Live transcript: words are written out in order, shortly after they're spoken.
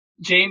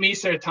Jamie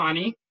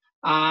Cerrentani.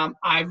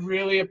 I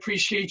really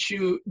appreciate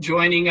you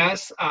joining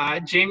us.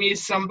 Jamie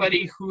is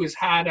somebody who has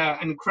had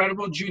an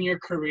incredible junior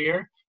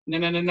career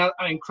and then an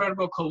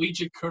incredible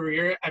collegiate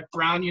career at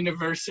Brown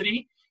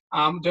University.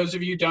 Those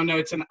of you who don't know,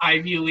 it's an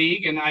Ivy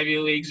League, and Ivy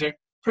Leagues are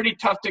pretty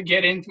tough to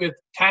get in with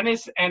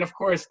tennis and, of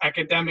course,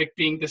 academic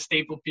being the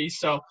staple piece.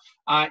 So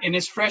in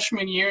his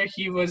freshman year,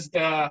 he was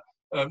the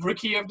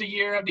Rookie of the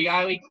Year of the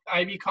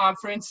Ivy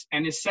Conference,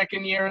 and his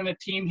second year on the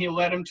team, he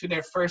led them to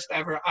their first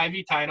ever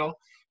Ivy title.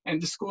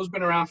 And the school's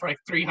been around for like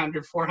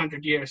 300,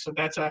 400 years. So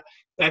that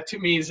to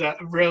me is a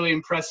really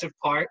impressive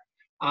part.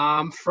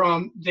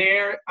 From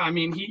there, I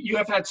mean, you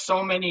have had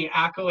so many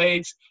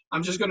accolades.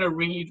 I'm just going to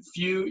read a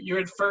few.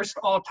 You're first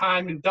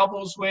all-time in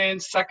doubles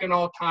wins, second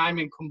all-time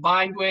in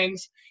combined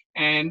wins,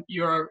 and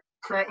you're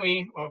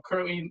currently,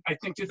 I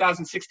think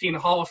 2016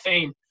 Hall of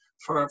Fame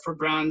for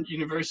Brown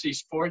University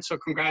sports. So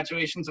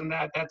congratulations on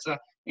that. That's an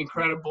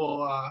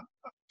incredible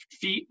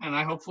feat, and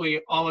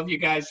hopefully all of you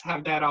guys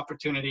have that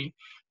opportunity.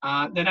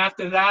 Then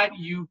after that,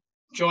 you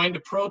joined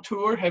the Pro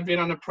Tour, have been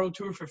on the Pro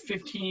Tour for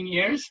 15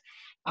 years.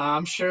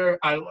 I'm sure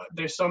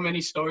there's so many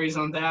stories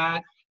on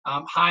that.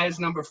 High as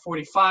number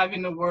 45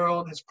 in the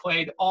world, has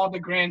played all the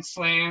Grand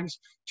Slams,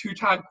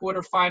 two-time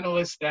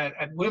quarterfinalist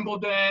at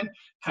Wimbledon,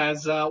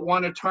 has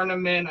won a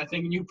tournament, I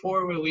think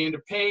Newport with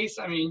Leander Pace.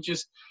 I'm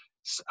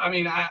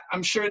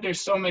sure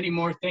there's so many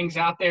more things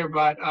out there,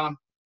 but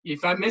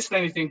if I missed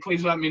anything,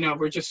 please let me know.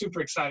 We're just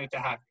super excited to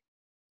have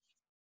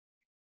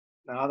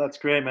you. No, that's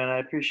great, man. I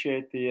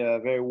appreciate the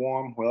very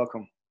warm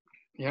welcome.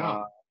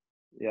 Yeah.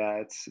 Yeah,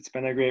 it's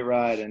been a great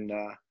ride, and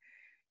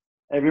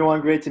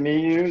everyone, great to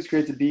meet you. It's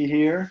great to be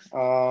here.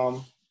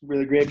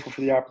 Really grateful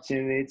for the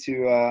opportunity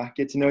to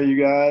get to know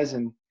you guys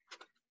and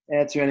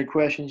answer any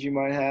questions you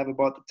might have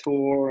about the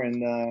tour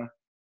and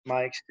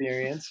my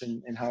experience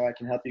and how I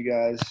can help you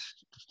guys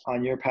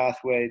on your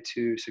pathway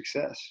to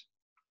success.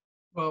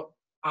 Well,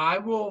 I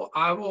will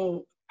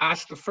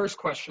ask the first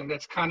question.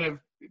 That's kind of,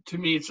 to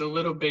me, it's a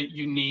little bit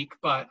unique,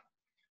 but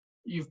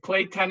you've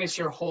played tennis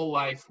your whole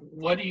life.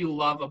 What do you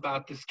love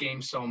about this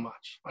game so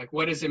much? Like,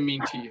 what does it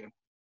mean to you?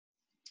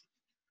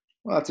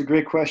 Well, that's a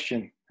great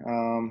question.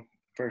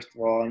 First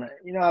of all, and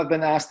I've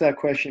been asked that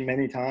question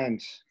many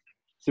times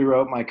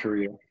throughout my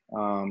career.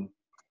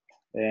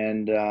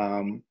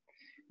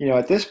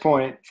 At this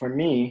point, for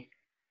me,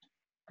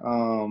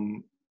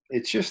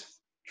 it's just,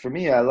 for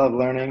me, I love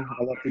learning.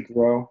 I love to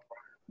grow,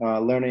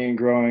 learning and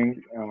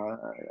growing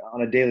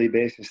on a daily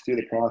basis through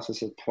the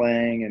process of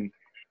playing and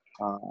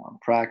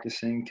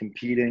practicing,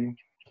 competing.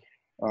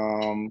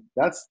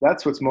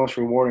 That's what's most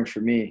rewarding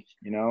for me.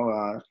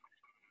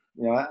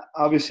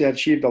 Obviously I've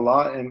achieved a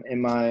lot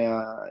in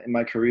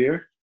my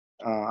career.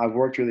 I've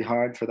worked really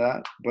hard for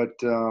that, but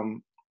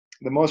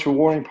the most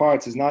rewarding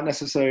parts is not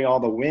necessarily all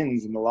the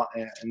wins and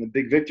the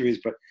big victories,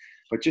 but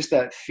just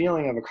that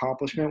feeling of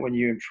accomplishment when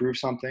you improve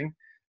something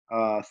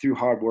through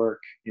hard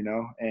work,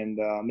 and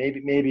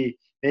maybe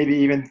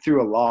even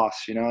through a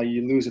loss.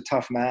 You lose a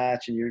tough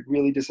match and you're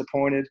really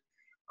disappointed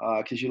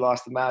because you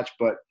lost the match,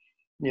 but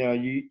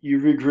you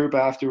regroup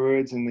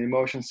afterwards and the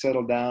emotions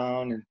settle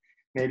down, and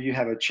maybe you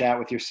have a chat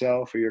with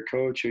yourself or your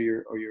coach or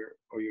your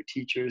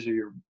teachers or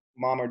your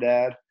mom or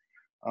dad,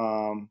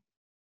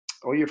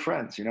 or your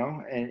friends,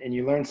 and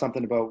you learn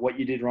something about what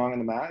you did wrong in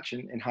the match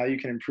and how you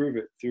can improve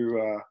it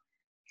through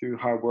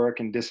hard work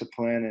and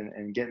discipline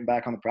and getting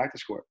back on the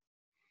practice court.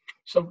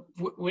 So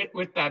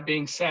with that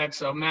being said,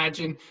 so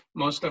imagine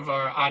most of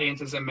our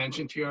audience, as I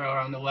mentioned to you, are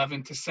around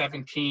 11 to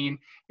 17.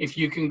 If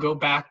you can go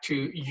back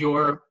to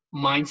your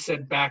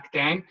mindset back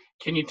then,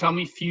 can you tell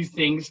me a few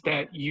things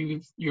that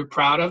you're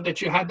proud of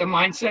that you had the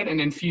mindset, and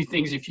then few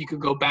things, if you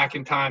could go back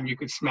in time, you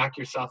could smack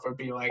yourself or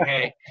be like,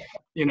 hey,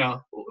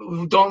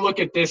 don't look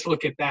at this,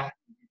 look at that?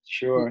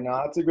 Sure.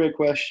 No, that's a great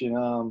question.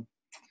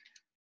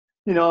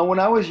 When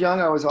I was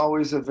young, I was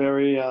always a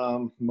very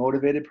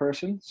motivated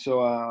person.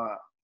 So,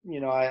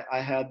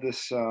 I had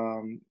this,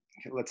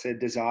 let's say,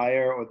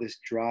 desire or this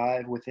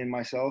drive within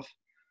myself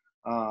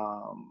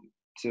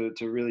to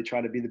really try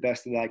to be the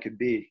best that I could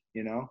be,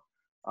 and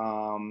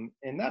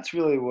that's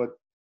really what,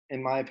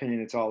 in my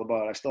opinion, it's all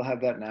about. I still have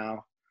that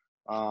now.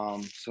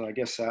 So I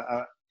guess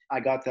I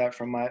got that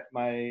from my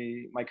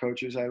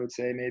coaches, I would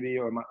say, maybe,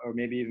 or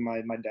maybe even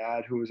my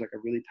dad, who was like a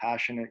really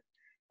passionate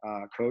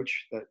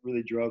coach that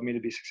really drove me to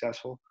be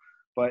successful.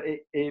 But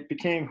it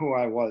became who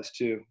I was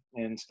too,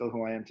 and still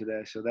who I am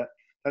today. So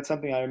that's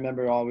something I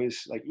remember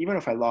always, like, even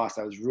if I lost,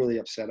 I was really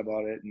upset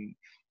about it, and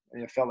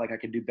I felt like I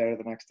could do better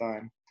the next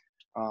time.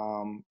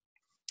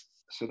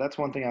 So that's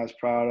one thing I was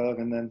proud of.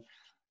 And then,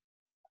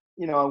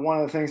 one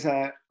of the things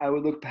that I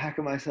would look back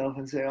at myself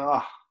and say,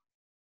 oh,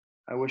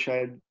 I wish I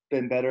had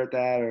been better at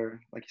that,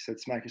 or like you said,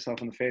 smack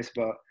yourself in the face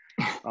about.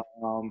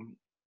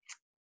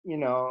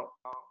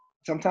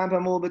 Sometimes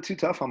I'm a little bit too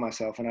tough on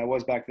myself, and I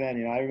was back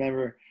then. I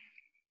remember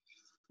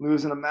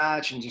losing a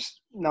match and just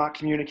not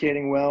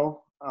communicating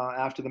well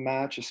after the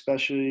match,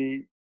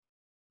 especially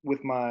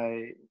with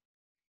my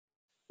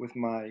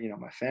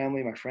my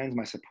family, my friends,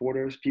 my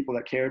supporters, people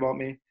that care about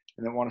me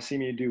and that want to see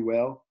me do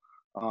well.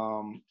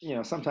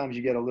 Sometimes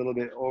you get a little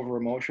bit over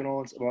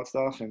emotional about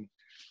stuff,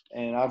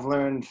 and I've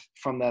learned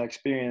from that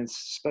experience,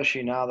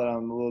 especially now that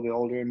I'm a little bit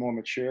older and more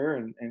mature,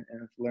 and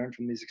I've learned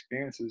from these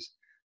experiences,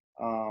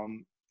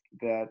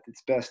 that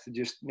it's best to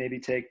just maybe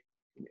take,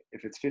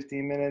 if it's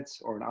 15 minutes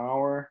or an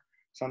hour,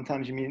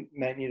 sometimes you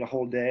might need a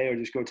whole day, or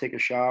just go take a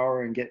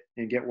shower and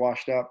get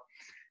washed up,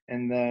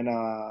 and then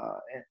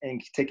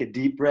and take a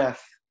deep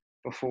breath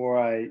before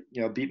I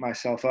beat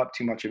myself up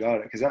too much about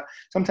it, because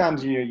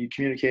sometimes you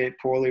communicate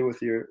poorly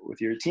with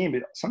your team,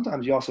 but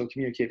sometimes you also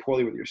communicate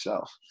poorly with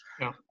yourself.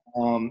 Yeah.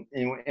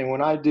 And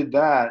when I did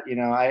that,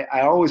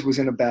 I always was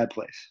in a bad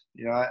place.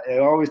 It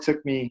always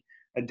took me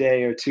a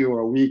day or two or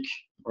a week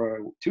or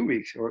 2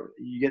 weeks, or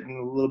you get in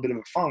a little bit of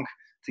a funk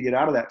to get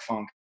out of that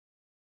funk.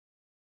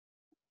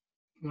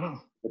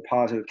 Wow. The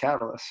positive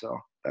catalyst. So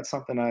that's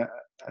something I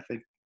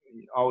think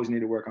you always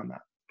need to work on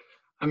that.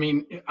 I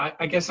mean,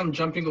 I guess I'm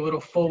jumping a little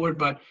forward,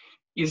 but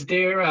is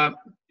there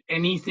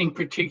anything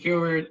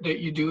particular that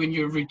you do in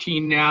your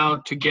routine now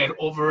to get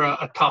over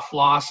a tough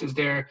loss? Is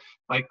there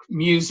like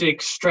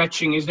music,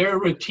 stretching? Is there a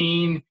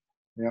routine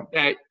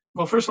that,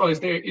 well, first of all,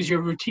 is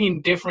your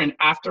routine different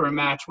after a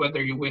match,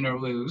 whether you win or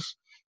lose?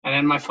 And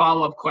then my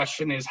follow-up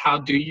question is, how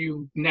do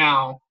you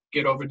now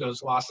get over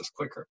those losses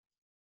quicker?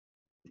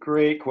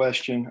 Great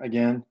question.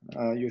 Again,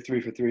 you're 3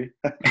 for 3.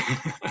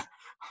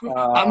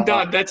 I'm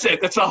done. That's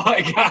it. That's all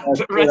I got.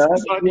 The rest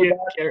is on you.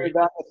 You're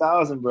back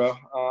 1,000, bro.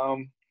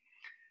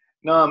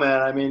 No,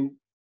 man. I mean,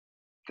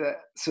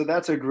 so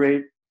that's a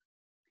great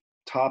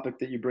topic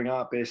that you bring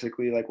up.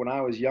 Basically, like when I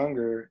was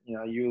younger,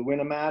 you win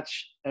a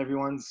match,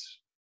 everyone's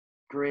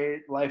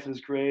great, life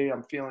is great,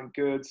 I'm feeling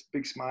good,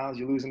 big smiles.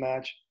 You lose a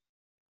match,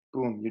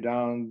 boom, you're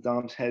down,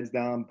 dumps, heads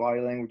down,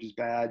 body language is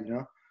bad,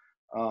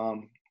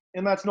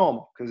 and that's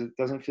normal because it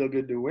doesn't feel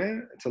good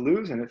to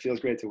lose, and it feels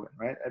great to win,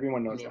 right?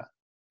 Everyone knows that.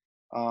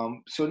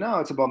 So now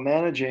it's about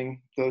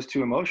managing those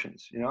two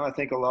emotions. I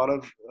think a lot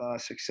of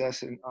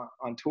success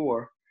on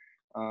tour,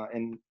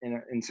 and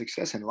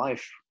success in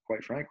life,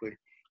 quite frankly,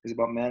 is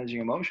about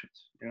managing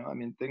emotions. I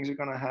mean, things are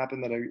going to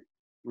happen that are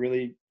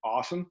really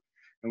awesome,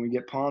 and we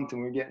get pumped,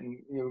 and we're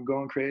getting,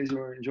 going crazy,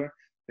 we're enjoying.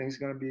 Things are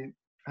going to be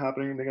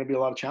happening. There are going to be a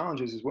lot of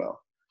challenges as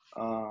well.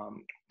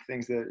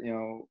 Things that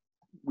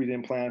we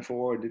didn't plan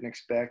for, or didn't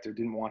expect, or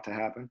didn't want to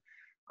happen.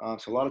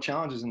 So a lot of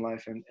challenges in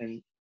life,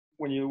 and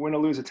when you win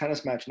or lose a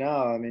tennis match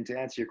now, I mean, to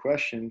answer your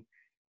question,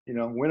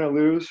 win or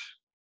lose,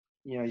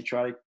 you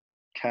try to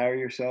carry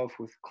yourself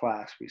with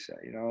class, we say,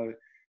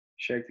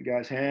 shake the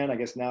guy's hand. I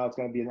guess now it's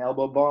going to be an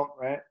elbow bump,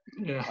 right?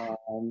 Yeah.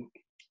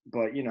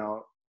 But,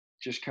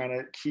 just kind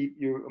of keep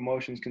your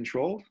emotions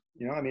controlled.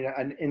 I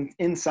mean,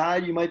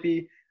 inside you might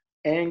be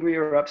angry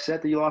or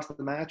upset that you lost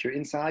the match, or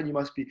inside you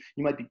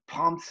might be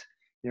pumped,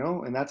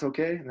 and that's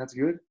okay. And that's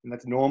good. And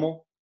that's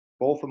normal.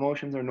 Both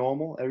emotions are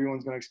normal.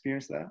 Everyone's going to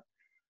experience that.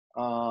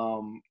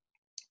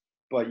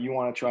 But you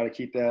want to try to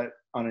keep that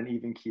on an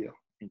even keel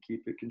and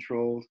keep it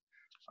controlled.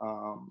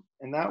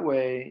 And that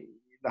way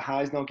the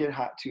highs don't get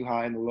too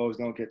high and the lows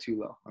don't get too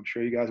low. I'm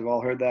sure you guys have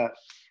all heard that,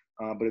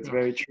 but it's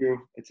very true.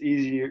 It's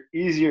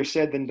easier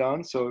said than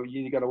done. So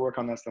you got to work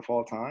on that stuff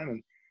all the time,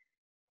 and,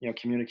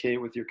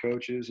 communicate with your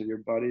coaches or your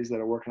buddies that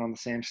are working on the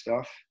same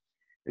stuff.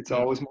 It's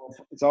always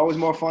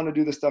more fun to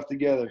do the stuff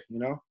together,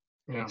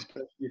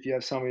 especially if you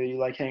have somebody you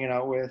like hanging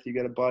out with, you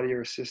got a buddy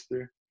or a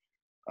sister,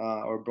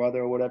 or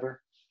brother or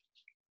whatever.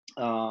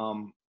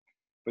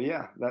 But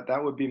yeah,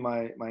 that would be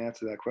my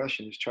answer to that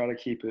question. Just try to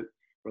keep it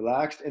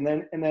relaxed. And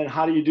then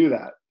how do you do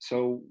that?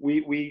 So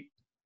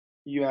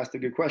you asked a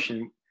good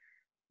question.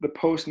 The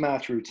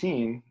post-match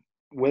routine,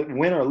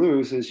 win or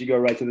lose, is you go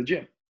right to the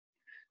gym.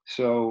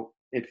 So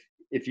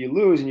if you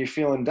lose and you're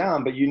feeling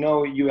down, but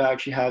you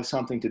actually have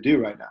something to do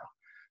right now.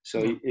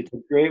 So it's a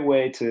great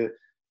way to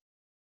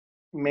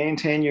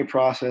maintain your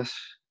process,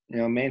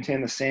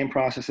 maintain the same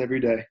process every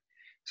day.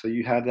 So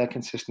you have that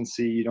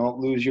consistency. You don't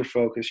lose your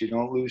focus. You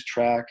don't lose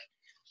track.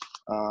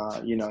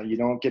 You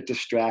don't get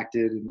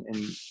distracted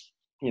and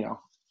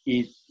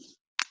eat,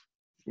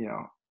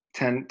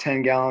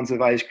 10 gallons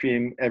of ice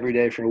cream every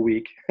day for a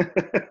week.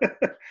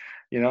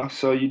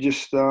 So you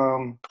just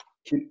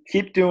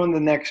keep doing the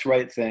next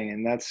right thing.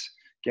 And that's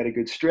get a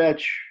good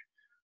stretch,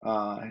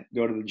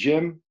 go to the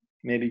gym,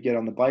 maybe get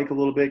on the bike a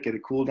little bit, get a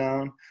cool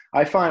down.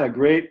 I find a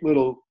great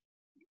little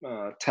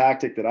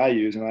tactic that I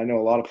use, and I know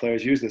a lot of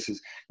players use this,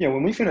 is,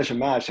 when we finish a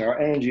match, our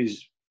energy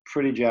is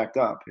pretty jacked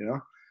up,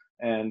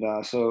 and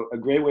so a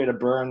great way to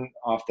burn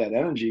off that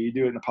energy, you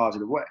do it in a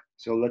positive way.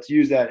 So let's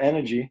use that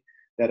energy,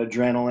 that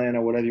adrenaline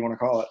or whatever you want to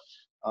call it,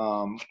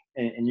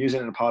 and use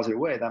it in a positive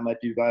way. That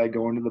might be by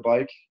going to the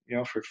bike,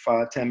 for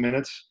 5-10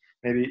 minutes,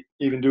 maybe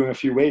even doing a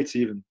few weights,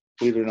 even,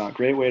 believe it or not.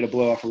 Great way to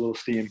blow off a little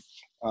steam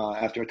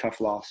after a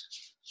tough loss.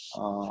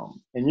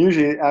 And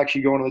usually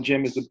actually going to the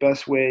gym is the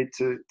best way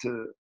to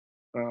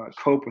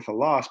cope with a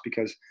loss,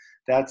 because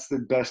that's the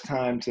best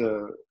time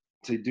to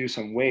do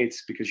some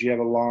weights, because you have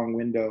a long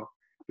window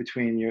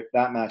between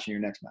that match and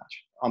your next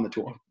match on the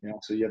tour.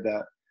 So you have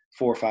that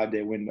 4 or 5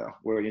 day window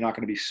where you're not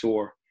going to be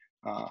sore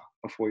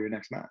before your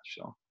next match.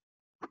 So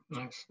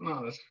Nice.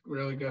 No, that's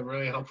really good,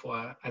 really helpful.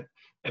 I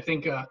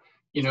think,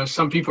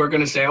 some people are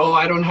going to say, "Oh,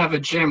 I don't have a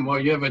gym." Well,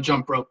 you have a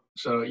jump rope,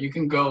 so you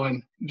can go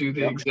and do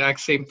the Yep. exact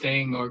same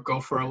thing, or go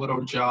for a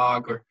little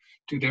jog, or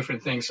do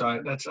different things. So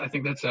I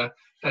think that's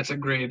a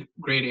great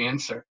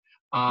answer.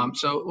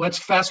 So let's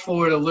fast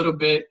forward a little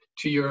bit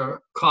to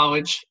your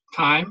college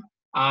time.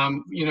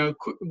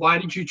 Why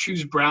did you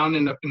choose Brown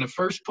in the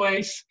first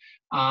place?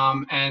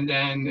 And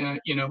then,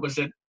 was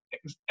it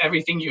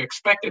everything you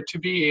expected to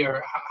be,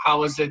 or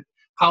how was it?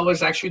 How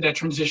was actually that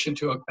transition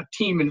to a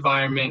team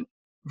environment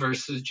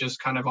versus just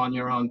kind of on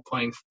your own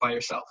playing by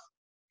yourself?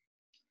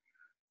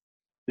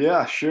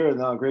 Yeah, sure.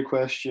 No, great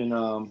question.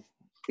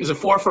 Is it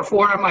 4 for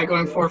 4? Am I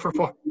going 4 for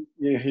 4?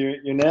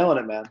 You're nailing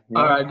it, man.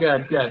 All right,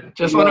 good, good. Big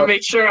Just want to love,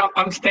 make sure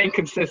I'm staying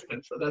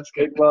consistent, so that's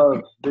good. big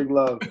love, big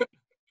love.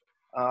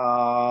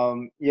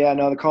 Yeah,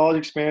 no, the college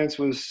experience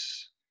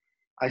was.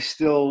 I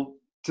still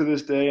to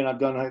this day, and I've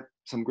done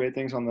some great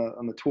things on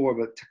the tour,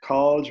 but to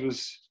college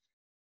was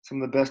some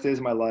of the best days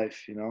of my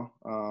life.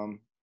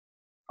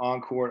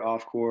 On court,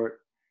 off court,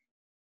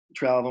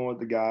 traveling with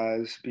the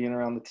guys, being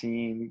around the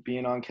team,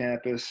 being on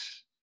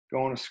campus,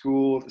 going to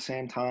school at the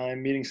same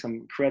time, meeting some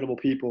incredible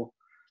people.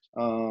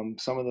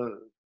 Some of the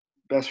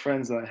best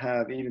friends that I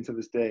have, even to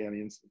this day, I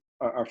mean,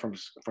 are from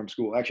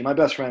school. Actually, my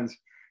best friends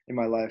in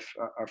my life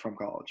are from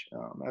college.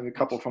 I have a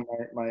couple from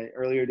my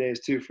earlier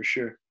days too, for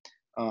sure.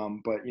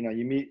 But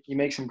you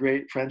make some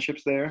great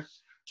friendships there.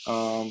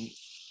 Um,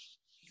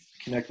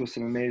 Connect with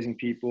some amazing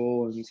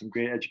people and some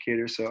great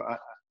educators. So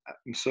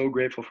I'm so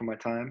grateful for my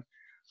time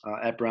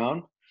at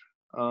Brown.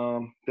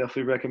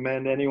 Definitely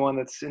recommend anyone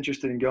that's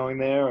interested in going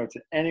there, or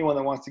to anyone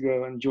that wants to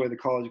go enjoy the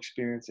college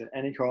experience at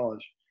any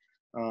college,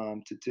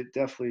 to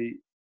definitely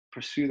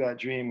pursue that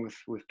dream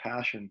with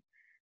passion,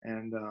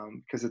 and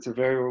because it's a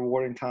very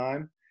rewarding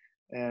time,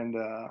 and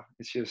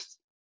it's just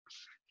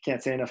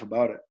can't say enough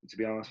about it, to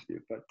be honest with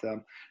you.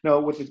 But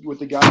no, with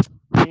the guys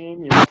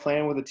team,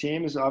 playing with a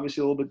team is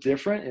obviously a little bit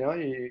different.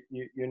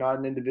 You're not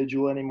an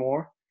individual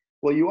anymore.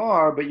 Well, you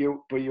are, but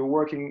you're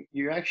working.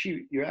 You're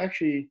actually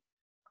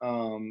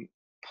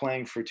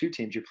playing for two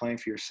teams. You're playing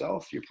for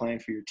yourself. You're playing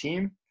for your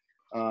team.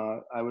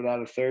 I would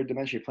add a third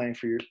dimension. You're playing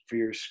for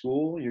your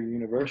school, your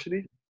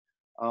university.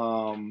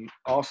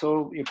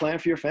 Also, you're playing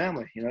for your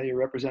family. You're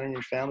representing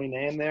your family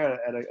name there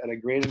at a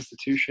great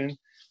institution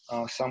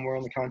somewhere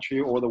in the country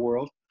or the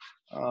world.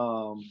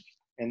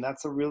 And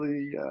that's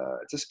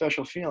it's a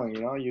special feeling.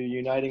 You're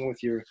uniting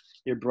with your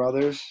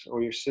brothers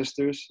or your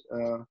sisters,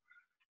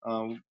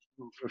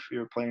 if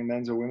you're playing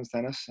men's or women's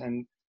tennis,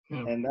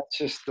 Yeah. and that's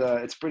just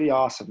it's pretty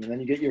awesome. And then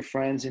you get your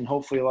friends, and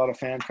hopefully a lot of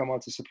fans come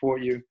out to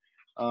support you,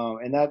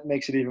 and that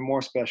makes it even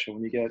more special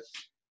when you get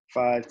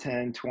 5,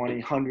 10, 20,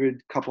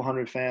 100, couple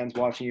hundred fans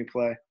watching you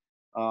play.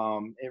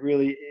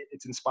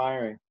 It's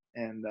inspiring,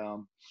 and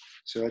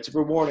so it's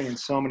rewarding in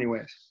so many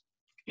ways.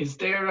 Is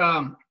there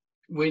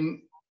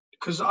when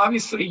because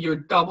obviously your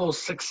double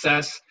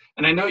success,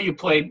 and I know you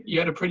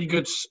had a pretty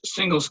good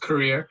singles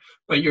career,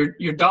 but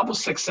your double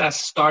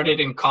success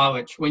started in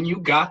college. When you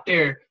got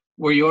there,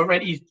 were you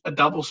already a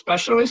double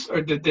specialist,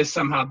 or did this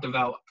somehow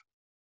develop?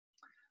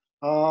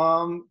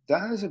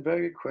 That is a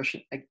very good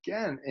question.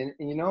 Again, and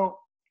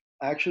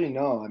actually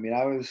no. I mean,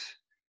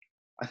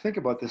 I think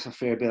about this a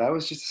fair bit. I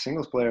was just a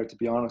singles player, to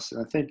be honest,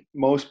 and I think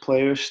most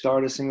players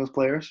start as singles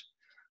players.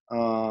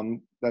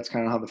 That's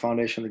kind of how the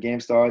foundation of the game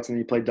starts, and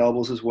you play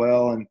doubles as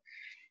well. And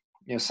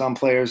some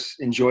players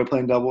enjoy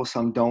playing doubles,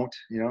 some don't.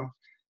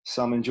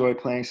 Some enjoy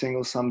playing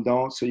singles, some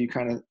don't. So you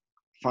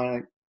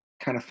find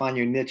find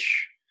your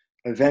niche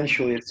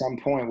eventually at some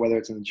point, whether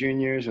it's in the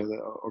juniors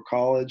or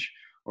college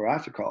or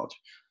after college.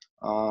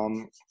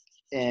 Um,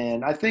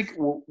 and I think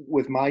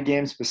with my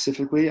game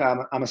specifically,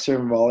 I'm a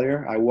serve and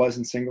volleyer. I was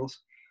in singles.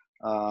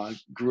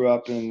 Grew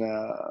up in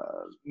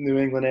New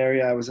England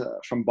area. I was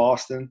from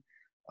Boston.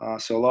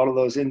 So a lot of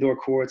those indoor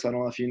courts, I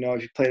don't know if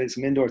you played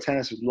some indoor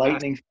tennis, was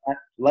lightning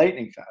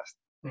fast.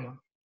 Yeah.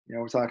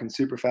 We're talking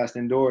super fast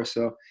indoors.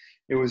 So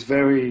it was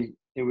very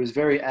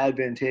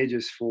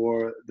advantageous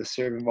for the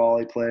serve and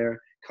volley player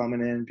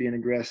coming in, being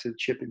aggressive,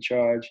 chip and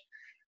charge.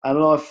 I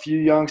don't know if you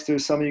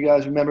youngsters, some of you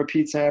guys remember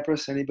Pete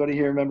Sampras. Anybody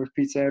here remember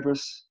Pete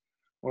Sampras?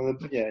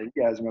 Yeah, you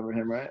guys remember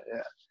him, right?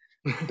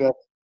 Yeah.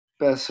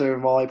 Best serve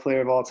and volley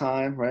player of all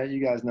time, right?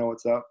 You guys know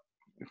what's up,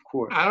 of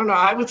course. I don't know.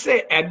 I would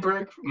say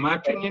Edberg, in my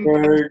opinion.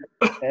 Edberg,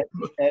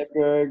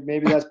 Edberg,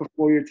 maybe that's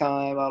before your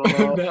time. I don't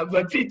know. No,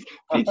 but Pete,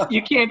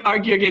 you can't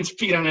argue against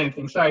Pete on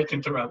anything. Sorry to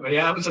interrupt, but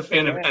yeah, I was a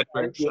fan of Yeah,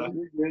 Edberg. So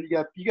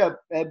you got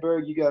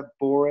Edberg, you got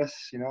Boris.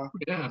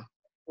 yeah,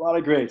 A lot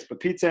of greats. But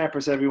Pete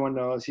Sampras, everyone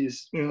knows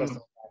he's yeah, best.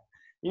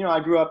 I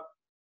grew up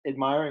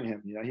admiring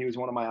him. He was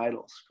one of my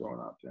idols growing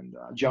up. And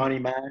Johnny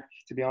Mack,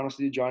 to be honest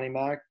with you, Johnny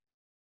Mack,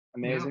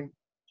 yeah, amazing.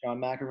 John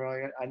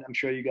McEnroe, I'm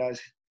sure you guys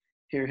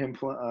hear him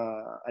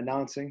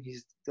announcing. He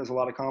does a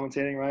lot of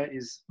commentating, right?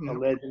 He's a yeah.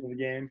 legend of the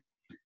game.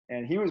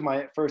 And he was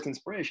my first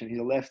inspiration. He's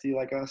a lefty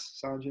like us,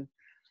 Sanjin.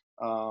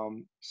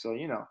 So,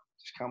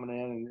 just coming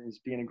in and is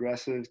being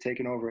aggressive,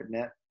 taking over at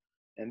net.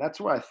 And that's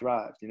where I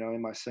thrived,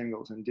 in my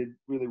singles, and did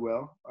really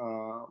well.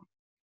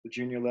 the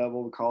junior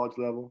level, the college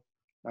level.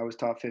 I was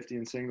top 50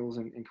 in singles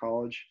in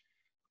college,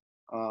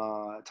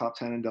 top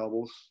 10 in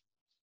doubles.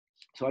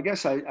 So I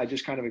guess I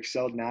just kind of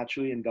excelled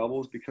naturally in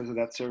doubles because of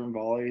that serve and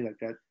volley, like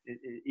that.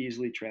 It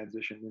easily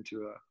transitioned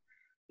into a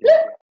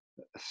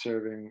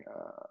serving,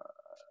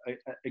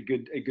 a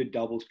good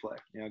doubles play,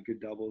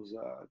 good doubles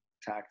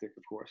tactic,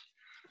 of course.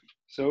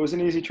 So it was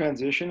an easy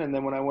transition. And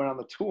then when I went on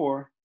the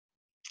tour,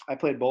 I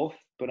played both,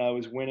 but I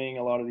was winning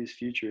a lot of these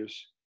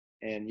futures,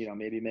 and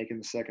maybe making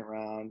the second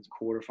round,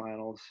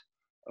 quarterfinals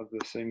of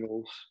the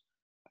singles.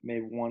 I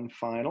made one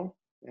final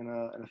in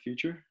a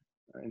future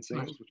in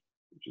singles,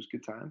 which was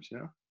good times.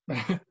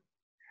 I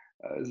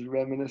was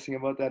reminiscing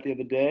about that the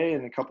other day,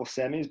 and a couple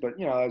semis, but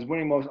I was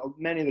winning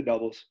many of the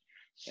doubles,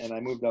 and I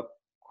moved up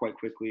quite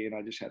quickly, and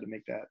I just had to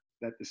make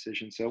that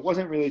decision. So it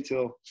wasn't really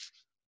till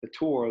the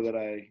tour that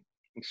I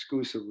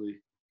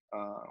exclusively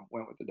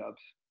went with the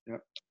dubs. Yeah.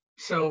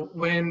 So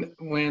when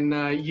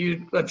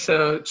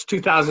it's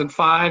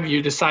 2005,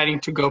 you're deciding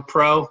to go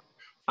pro,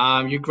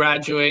 you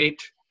graduate.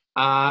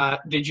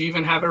 Did you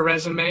even have a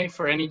resume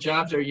for any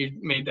jobs, or you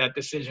made that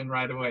decision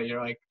right away?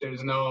 You're like,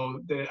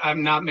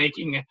 I'm not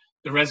making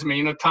the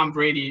resume. Tom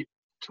Brady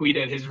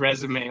tweeted his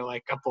resume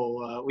like a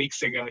couple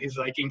weeks ago. He's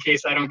like, in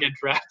case I don't get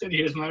drafted,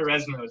 here's my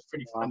resume. It was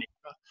pretty funny.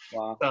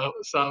 Wow.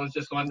 So I was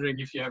just wondering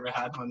if you ever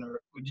had one, or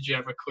did you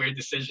have a clear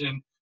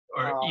decision,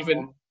 or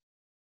even?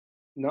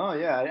 No,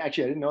 yeah.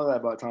 Actually, I didn't know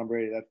that about Tom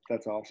Brady.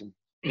 That's awesome.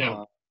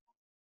 Yeah.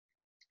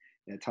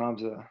 Yeah,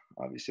 Tom's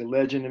obviously a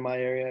legend in my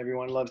area.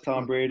 Everyone loves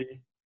Tom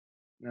Brady.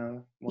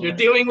 No, you're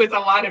dealing with a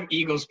lot of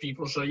Eagles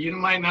people, so you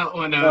might not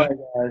want to.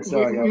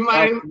 Sorry,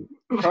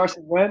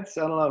 Carson Wentz.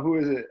 I don't know, who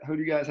is it. Who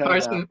do you guys have?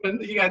 Carson.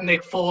 You got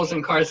Nick Foles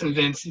and Carson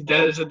Wentz.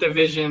 There's a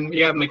division. You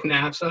got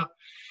McNabb. So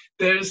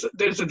there's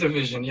a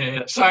division.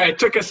 Yeah. Sorry, I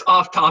took us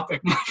off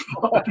topic. My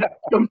fault.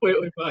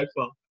 Completely my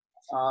fault.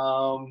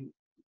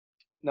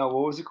 No,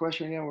 what was the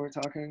question again? We were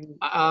talking.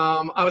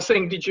 I was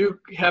saying, did you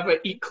have an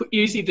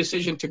easy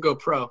decision to go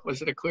pro?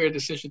 Was it a clear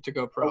decision to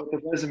go pro? The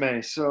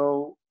resume.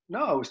 So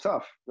no, it was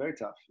tough, very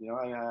tough.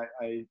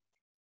 I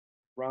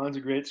Brown's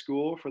a great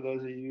school for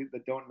those of you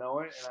that don't know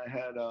it, and I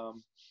had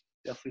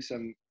definitely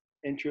some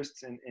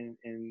interests in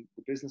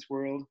the business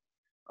world.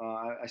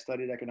 I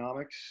studied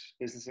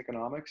business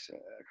economics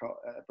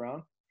at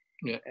Brown.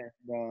 Yeah. And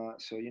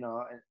so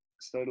I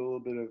studied a little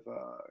bit of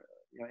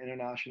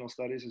international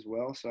studies as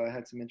well. So I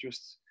had some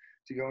interests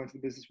to go into the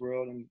business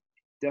world, and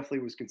definitely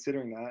was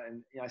considering that.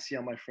 And I see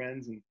all my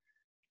friends and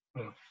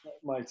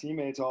my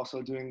teammates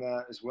also doing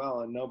that as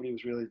well, and nobody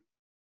was really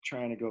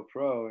trying to go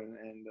pro.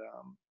 And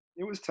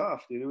it was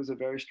tough, dude. It was a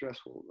very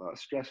stressful,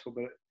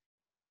 but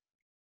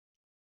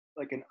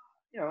like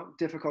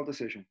difficult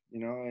decision,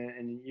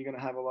 and you're going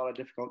to have a lot of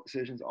difficult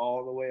decisions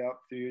all the way up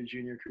through your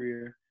junior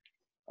career,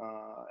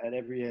 at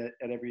every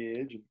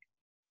age. And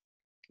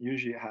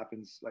usually it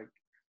happens like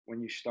when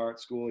you start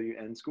school, you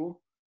end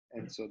school.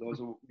 And so those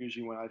are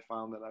usually when I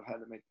found that I've had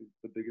to make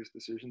the biggest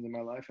decisions in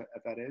my life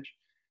at that age.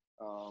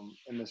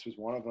 And this was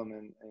one of them.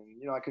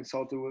 And I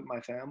consulted with my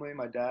family.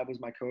 My dad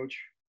was my coach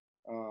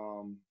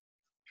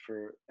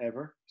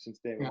forever, since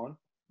day one.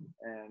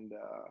 And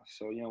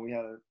so, we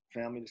had a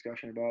family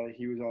discussion about it.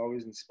 He was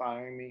always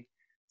inspiring me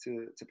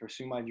to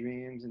pursue my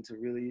dreams and to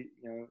really,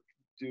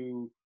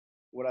 do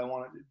what I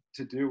wanted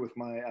to do with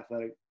my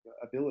athletic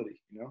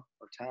ability, or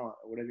talent,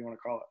 or whatever you want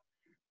to call it.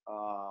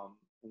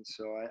 And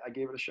so I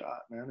gave it a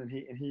shot, man. And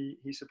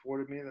he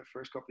supported me the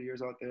first couple of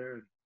years out there.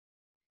 And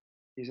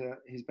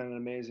he's been an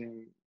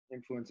amazing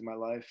influence in my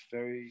life.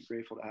 Very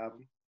grateful to have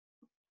him.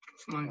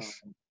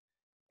 Nice.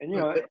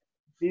 And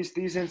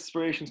these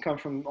inspirations come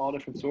from all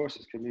different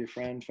sources. Could be a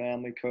friend,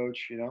 family,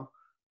 coach.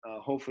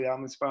 Hopefully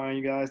I'm inspiring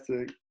you guys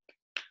to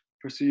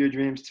pursue your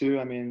dreams too.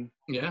 I mean,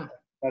 yeah,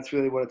 that's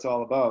really what it's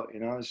all about.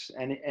 It's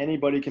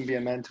anybody can be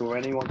a mentor.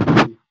 Anyone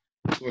can be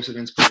a source of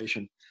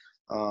inspiration.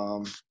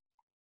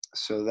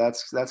 So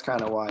that's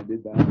kind of why I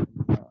did that.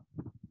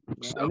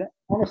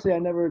 Honestly, I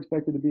never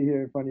expected to be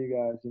here in front of you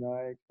guys.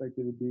 I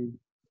expected to be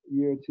a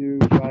year or two,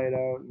 try it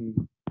out,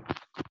 and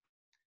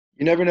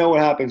you never know what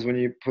happens when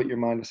you put your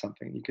mind to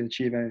something. You can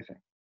achieve anything.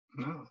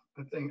 No,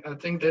 I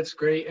think that's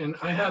great. And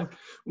I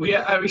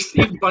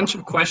received a bunch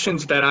of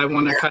questions that I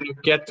want to kind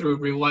of get through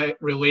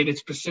related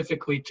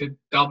specifically to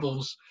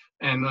doubles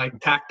and like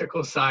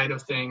tactical side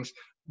of things.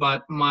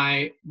 But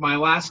my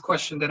last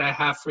question that I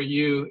have for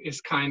you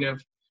is kind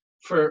of,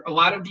 for a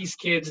lot of these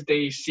kids,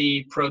 they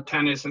see pro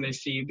tennis and they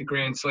see the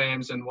Grand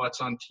Slams and what's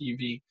on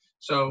TV.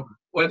 So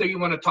whether you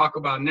want to talk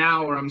about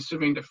now, or I'm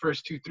assuming the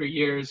first 2-3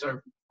 years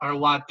are a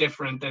lot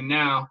different than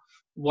now,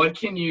 what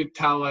can you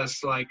tell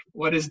us? Like,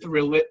 what is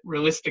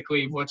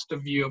realistically, what's the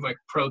view of like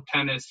pro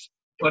tennis?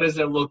 What does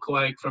it look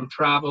like from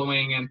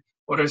traveling? And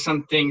what are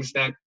some things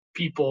that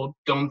people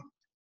don't,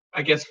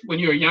 I guess when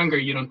you're younger,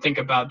 you don't think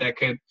about that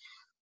could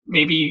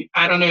maybe,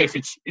 I don't know if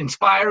it's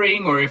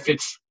inspiring or if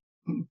it's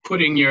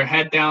putting your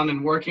head down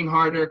and working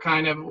harder,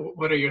 kind of.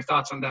 What are your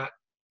thoughts on that?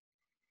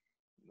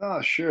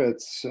 No, sure.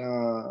 It's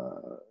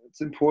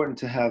important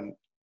to have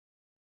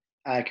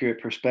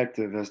accurate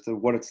perspective as to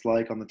what it's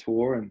like on the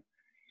tour. And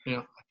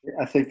Yeah.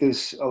 I think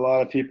there's a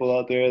lot of people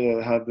out there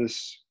that have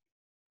this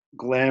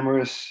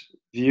glamorous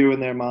view in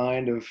their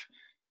mind of,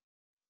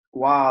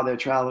 wow, they're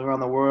traveling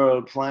around the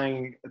world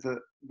playing at the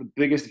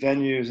biggest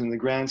venues and the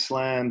grand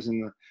slams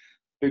and the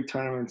big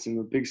tournaments in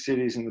the big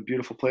cities and the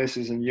beautiful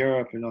places in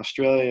Europe and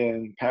Australia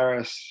and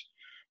Paris,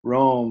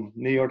 Rome,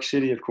 New York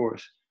City, of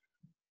course.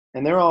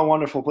 And they're all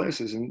wonderful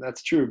places, and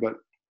that's true. But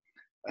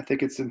I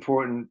think it's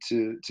important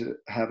to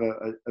have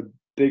a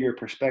bigger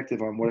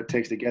perspective on what it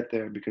takes to get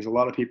there, because a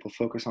lot of people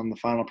focus on the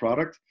final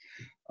product,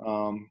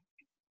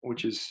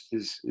 which is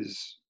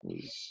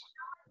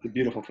the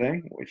beautiful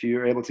thing if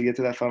you're able to get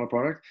to that final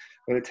product.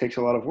 But it takes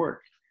a lot of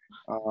work.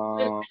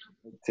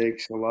 It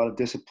takes a lot of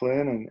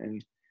discipline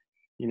and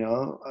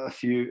a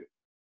few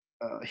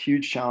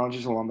huge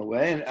challenges along the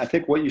way. And I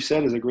think what you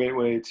said is a great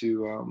way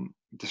to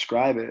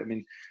describe it. I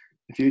mean,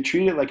 if you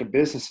treat it like a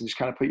business and just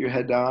kind of put your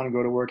head down and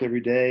go to work every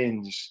day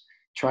and just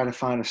try to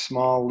find a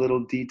small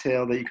little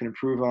detail that you can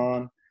improve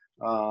on,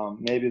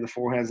 maybe the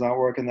forehand's not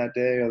working that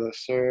day, or the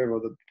serve, or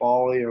the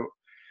volley, or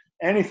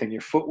anything,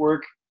 your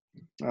footwork,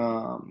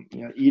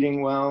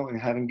 eating well and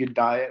having good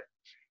diet.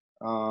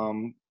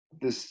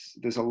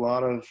 There's a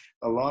lot of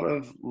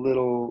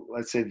little,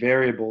 let's say,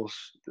 variables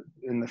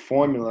in the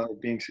formula of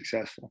being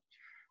successful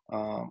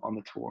on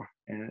the tour,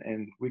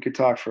 and we could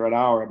talk for an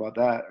hour about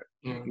that,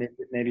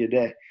 maybe a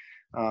day.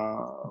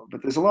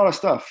 But there's a lot of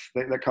stuff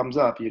that comes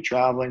up. You're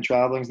traveling.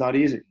 Traveling's not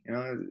easy.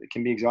 It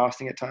can be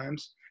exhausting at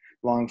times.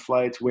 Long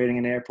flights, waiting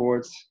in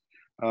airports,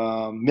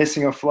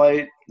 missing a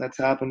flight. That's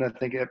happened, I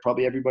think,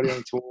 probably everybody on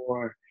the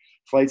tour.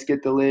 Flights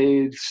get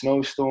delayed,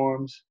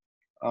 snowstorms.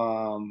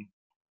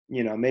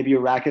 Maybe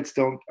your rackets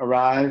don't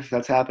arrive.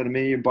 That's happened to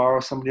me. You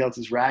borrow somebody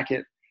else's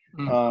racket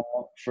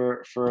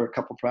for a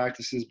couple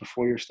practices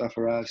before your stuff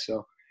arrives.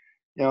 So,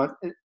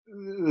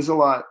 there's a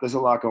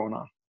lot going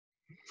on.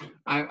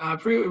 I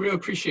really, really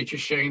appreciate you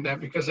sharing that,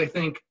 because I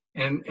think,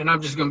 and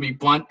I'm just going to be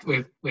blunt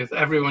with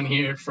everyone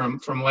here from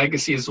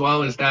Legacy as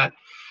well, is that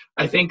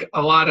I think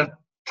a lot of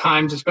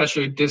times,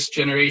 especially this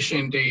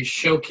generation, they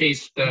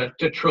showcase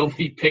the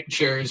trophy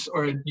pictures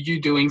or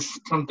you doing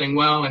something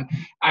well. And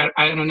I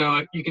don't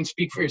know, you can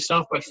speak for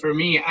yourself, but for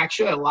me,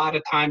 actually, a lot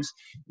of times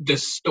the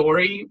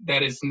story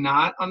that is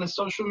not on the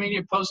social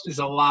media post is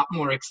a lot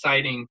more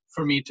exciting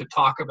for me to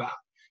talk about.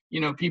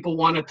 People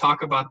want to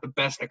talk about the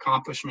best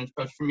accomplishments,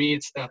 but for me,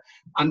 it's the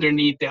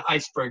underneath the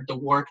iceberg, the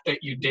work that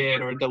you did,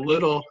 or the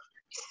little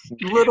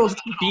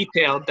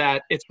detail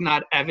that it's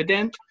not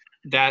evident,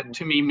 that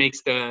to me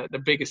makes the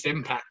biggest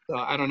impact. So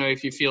I don't know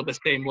if you feel the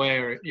same way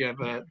or you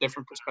have a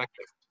different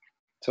perspective.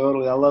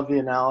 Totally. I love the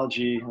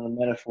analogy and the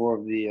metaphor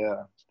of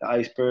the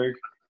iceberg.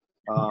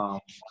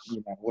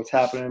 What's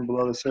happening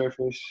below the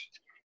surface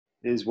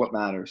is what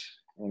matters.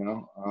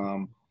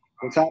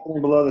 What's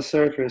happening below the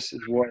surface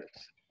is what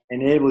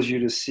enables you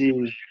to see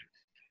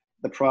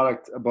the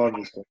product above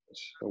the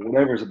surface, or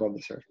whatever's above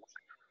the surface.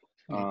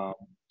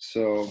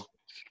 So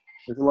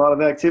there's a lot of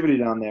activity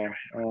down there,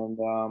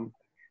 and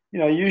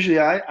usually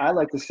I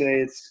like to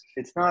say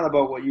it's not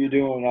about what you're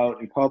doing out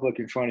in public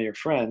in front of your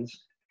friends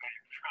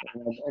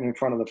and in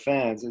front of the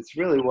fans. It's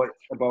really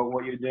about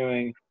what you're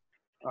doing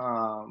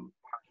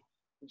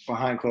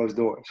behind closed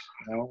doors.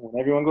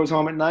 When everyone goes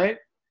home at night,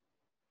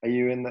 are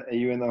you in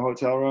the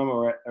hotel room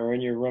or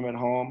in your room at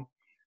home,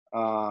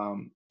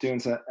 doing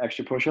some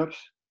extra push-ups?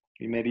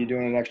 Maybe you're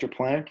doing an extra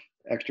plank,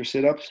 extra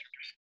sit-ups,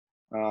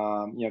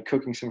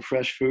 cooking some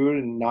fresh food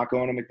and not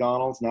going to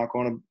McDonald's, not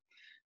going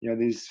to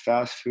these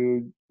fast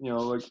food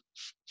like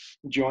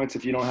joints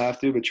if you don't have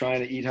to, but trying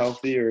to eat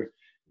healthy, or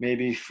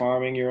maybe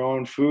farming your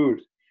own food,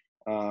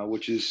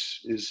 which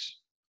is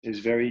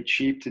very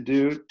cheap to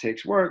do. It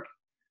takes work,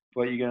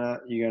 but you're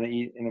gonna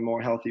eat in a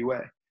more healthy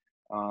way.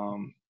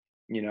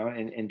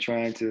 And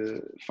trying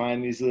to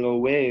find these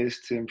little ways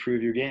to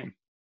improve your game.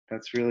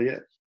 That's really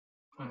it.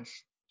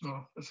 Nice.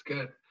 Oh, that's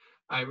good.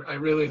 I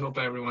really hope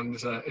everyone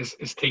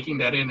is taking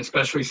that in,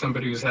 especially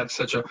somebody who's had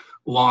such a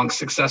long,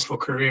 successful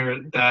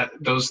career, that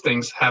those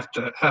things have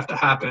to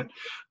happen.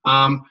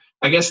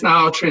 I guess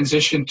now I'll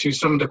transition to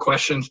some of the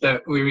questions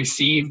that we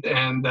received,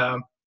 and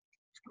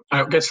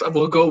I guess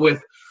we'll go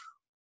with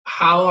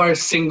how are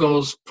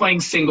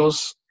playing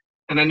singles,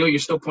 and I know you're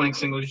still playing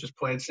singles, you just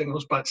played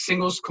singles, but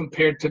singles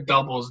compared to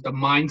doubles, the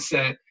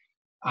mindset,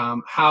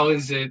 how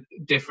is it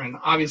different?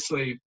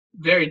 Obviously,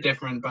 very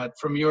different, but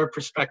from your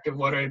perspective,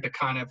 what are the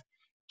kind of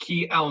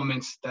key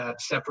elements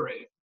that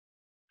separate it?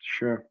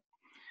 Sure.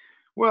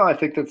 Well, I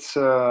think that's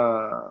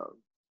a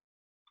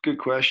good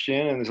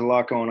question, and there's a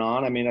lot going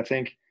on. I mean, I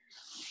think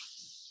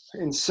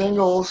in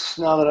singles,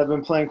 now that I've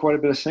been playing quite a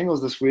bit of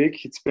singles this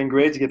week, it's been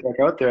great to get back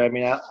out there. I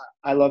mean,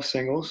 I love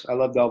singles. I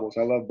love doubles.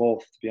 I love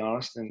both, to be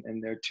honest,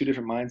 and they're two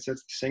different mindsets.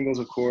 The singles,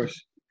 of course,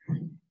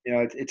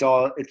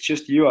 it's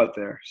just you out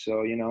there.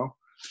 So,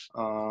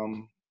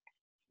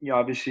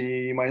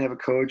 obviously you might have a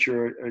coach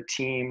or a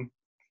team,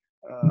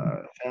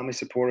 family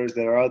supporters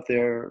that are out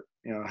there,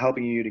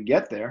 helping you to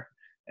get there.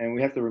 And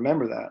we have to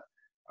remember that.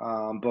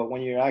 But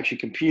when you're actually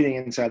competing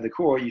inside the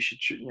court, you should,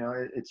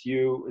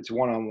 it's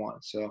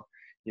one-on-one. So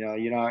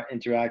You're not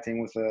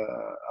interacting with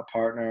a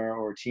partner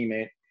or a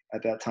teammate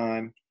at that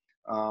time.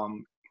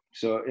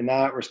 So in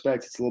that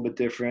respect, it's a little bit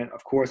different.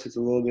 Of course, it's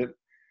a little bit,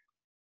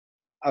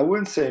 I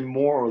wouldn't say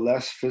more or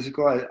less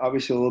physical.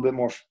 Obviously, a little bit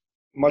more,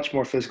 much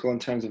more physical in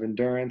terms of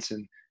endurance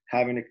and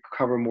having to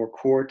cover more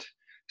court.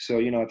 So,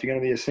 if you're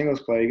going to be a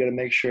singles player, you got to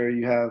make sure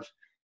you have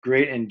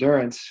great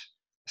endurance,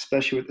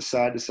 especially with the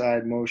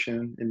side-to-side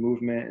motion and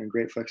movement and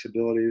great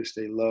flexibility to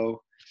stay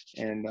low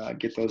and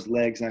get those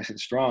legs nice and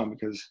strong,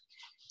 because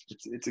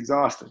it's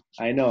exhausting.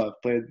 I know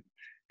I've played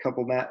a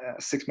couple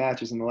 6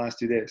 matches in the last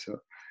 2 days, so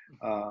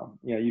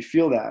you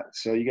feel that.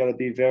 So you got to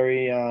be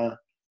very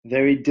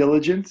very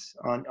diligent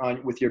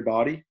on with your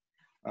body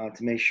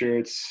to make sure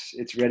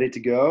it's ready to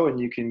go and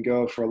you can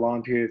go for a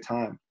long period of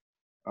time.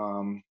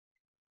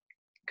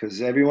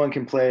 Because everyone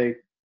can play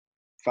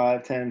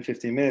 5, 10,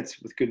 15 minutes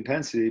with good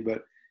intensity,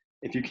 but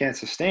if you can't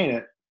sustain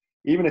it,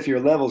 even if your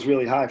level's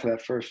really high for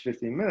that first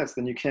 15 minutes,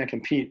 then you can't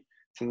compete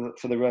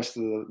for the rest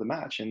of the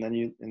match, and then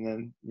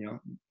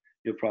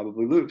you'll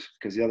probably lose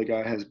because the other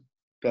guy has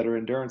better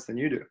endurance than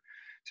you do.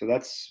 So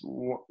that's,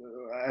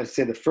 I'd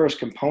say, the first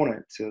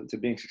component to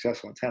being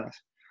successful in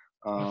tennis.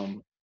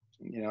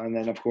 And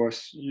then of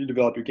course you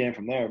develop your game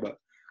from there. But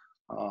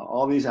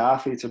all these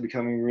athletes are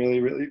becoming really,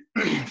 really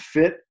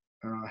fit,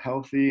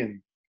 healthy,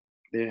 and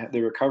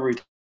their recovery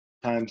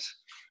times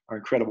are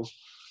incredible.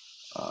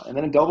 And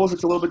then in doubles,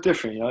 it's a little bit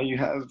different. You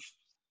have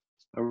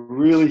a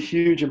really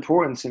huge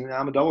importance, and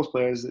I'm a doubles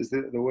player, is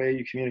the way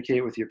you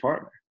communicate with your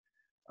partner.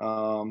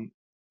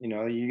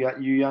 You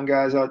got you young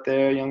guys out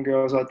there, young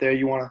girls out there,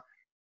 you want to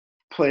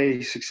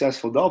play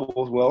successful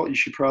doubles. Well, you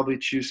should probably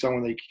choose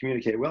someone that you can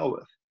communicate well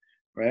with,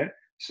 right?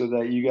 So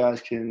that you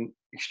guys can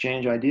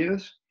exchange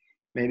ideas,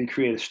 maybe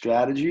create a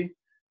strategy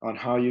on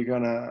how you're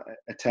going to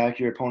attack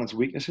your opponent's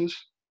weaknesses.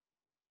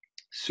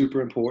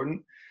 Super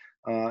important.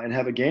 And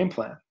have a game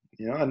plan,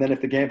 and then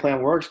if the game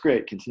plan works,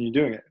 great, continue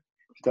doing it.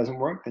 If it doesn't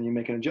work, then you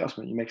make an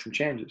adjustment, you make some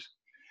changes,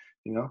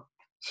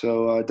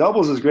 So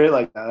doubles is great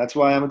like that. That's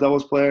why I'm a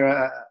doubles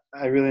player.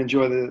 I really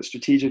enjoy the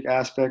strategic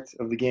aspect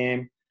of the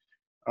game.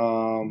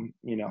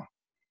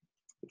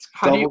 It's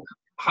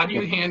How do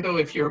you handle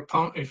if your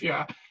opponent,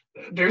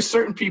 there's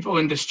certain people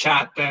in this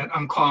chat that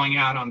I'm calling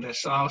out on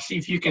this, so I'll see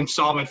if you can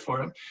solve it for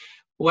them.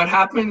 What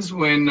happens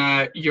when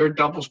your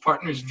doubles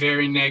partner is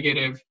very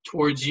negative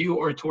towards you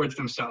or towards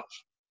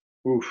themselves?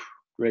 Oof,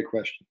 great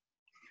question.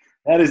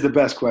 That is the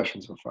best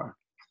question so far.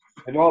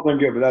 They've all been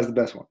good, but that's the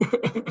best one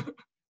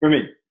for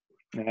me.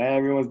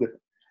 Everyone's different.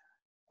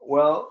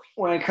 Well,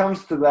 when it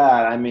comes to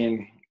that, I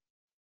mean,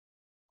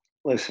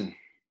 listen,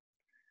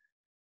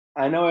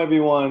 I know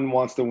everyone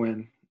wants to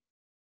win,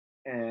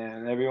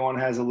 and everyone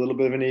has a little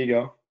bit of an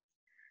ego,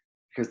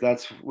 because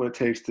that's what it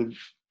takes to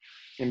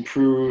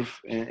improve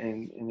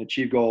and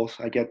achieve goals.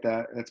 I get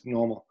that. That's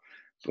normal.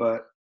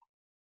 But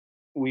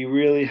we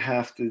really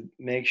have to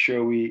make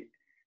sure we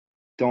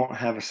don't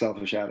have a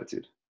selfish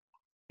attitude,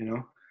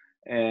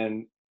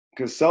 and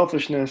because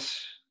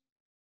selfishness,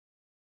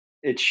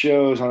 it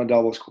shows on a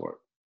doubles court.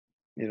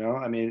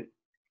 I mean,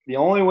 the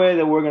only way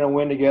that we're going to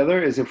win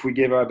together is if we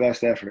give our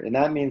best effort, and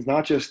that means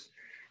not just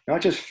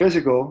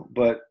physical,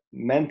 but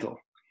mental.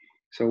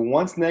 So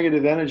once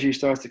negative energy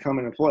starts to come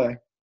into play,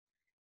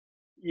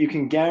 you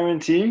can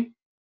guarantee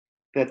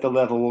that the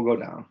level will go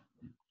down.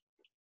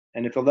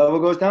 And if the level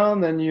goes down,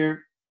 then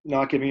you're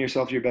not giving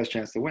yourself your best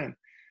chance to win.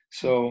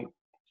 So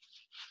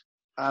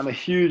I'm a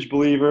huge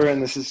believer,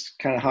 and this is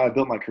kind of how I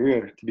built my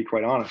career, to be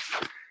quite honest,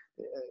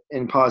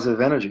 in positive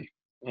energy.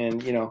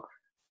 And,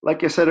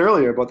 like I said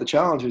earlier about the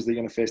challenges they're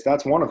going to face,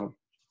 that's one of them.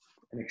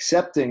 And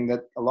accepting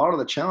that a lot of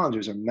the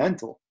challenges are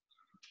mental,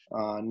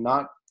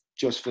 not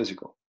just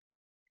physical.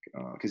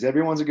 Because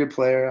everyone's a good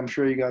player. I'm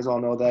sure you guys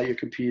all know that. You're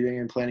competing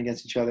and playing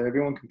against each other.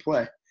 Everyone can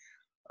play.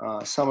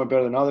 Some are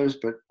better than others,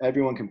 but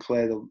everyone can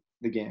play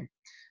the game.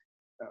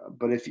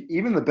 But if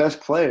even the best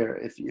player,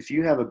 if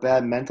you have a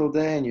bad mental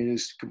day and you're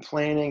just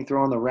complaining,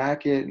 throwing the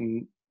racket,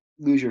 and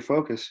lose your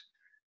focus,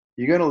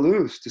 you're going to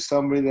lose to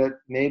somebody that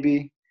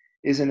maybe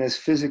isn't as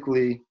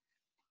physically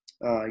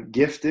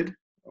gifted,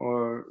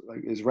 or like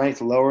is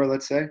ranked lower,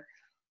 let's say.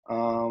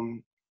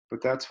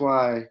 But that's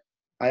why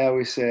I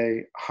always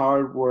say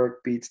hard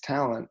work beats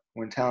talent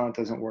when talent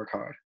doesn't work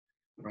hard,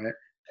 right?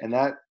 And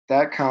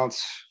that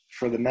counts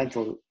for the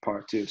mental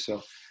part too.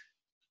 So,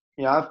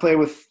 I've played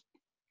with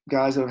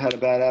guys that have had a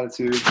bad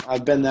attitude.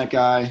 I've been that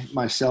guy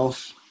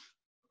myself.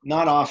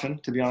 Not often,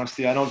 to be honest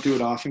with you. I don't do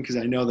it often because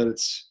I know that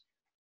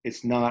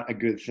it's not a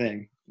good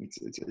thing.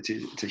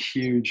 It's a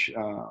huge.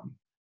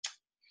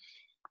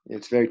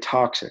 It's very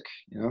toxic,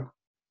 Yeah.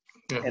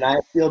 And I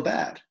feel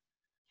bad.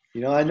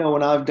 I know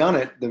when I've done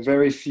it, the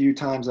very few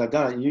times I've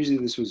done it, usually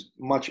this was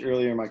much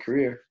earlier in my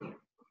career,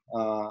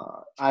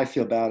 I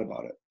feel bad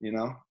about it,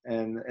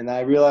 and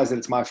I realize that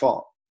it's my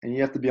fault. And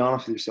you have to be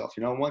honest with yourself,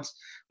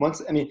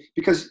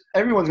 because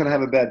everyone's going to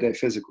have a bad day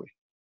physically.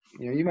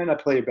 You might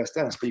not play your best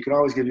tennis, but you can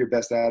always give your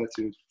best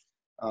attitude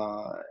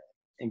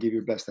and give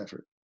your best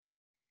effort.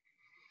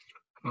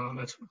 Oh,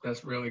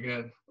 that's really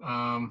good.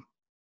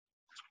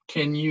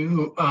 Can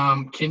you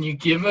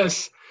give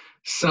us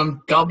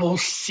some double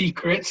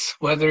secrets,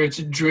 whether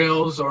it's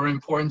drills or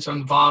importance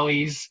on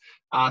volleys,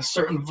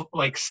 certain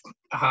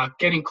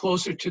getting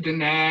closer to the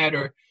net,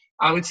 or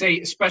I would say,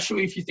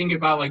 especially if you think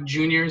about like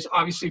juniors,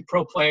 obviously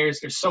pro players,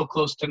 they're so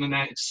close to the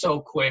net, it's so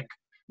quick.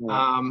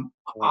 Yeah.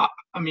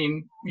 I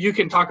mean, you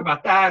can talk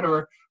about that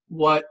or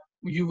what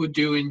you would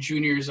do in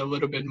juniors a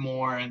little bit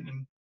more, and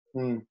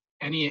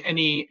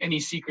any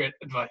secret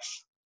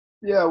advice.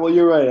 Yeah, well,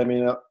 you're right. I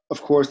mean,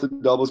 of course, the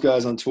doubles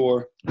guys on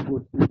tour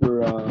were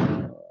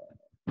super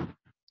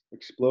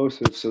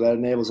explosive, so that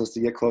enables us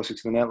to get closer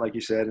to the net, like you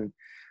said. And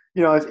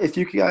you know, if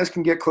you guys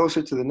can get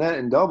closer to the net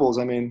in doubles,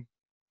 I mean,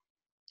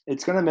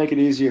 it's going to make it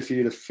easier for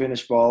you to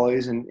finish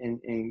volleys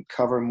and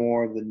cover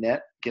more of the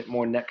net, get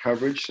more net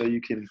coverage, so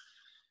you can,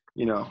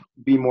 you know,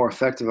 be more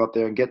effective up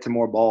there and get to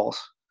more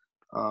balls.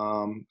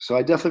 So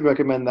I definitely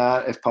recommend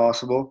that if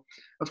possible.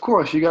 Of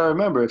course, you got to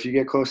remember, if you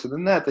get close to the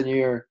net, then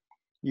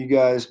you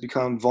guys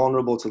become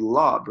vulnerable to the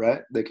lob,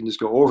 right? They can just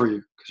go over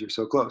you because you're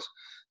so close.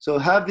 So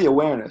have the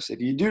awareness.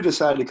 If you do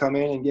decide to come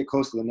in and get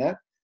close to the net,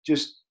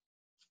 just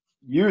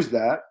use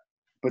that.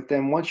 But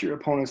then once your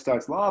opponent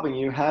starts lobbing,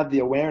 you have the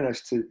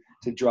awareness to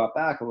drop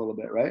back a little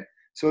bit, right?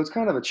 So it's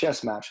kind of a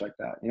chess match like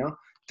that, you know?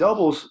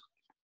 Doubles,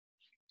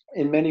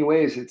 in many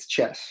ways, it's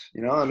chess,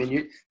 you know? I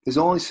mean, there's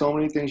only so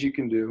many things you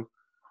can do.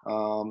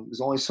 There's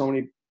only so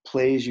many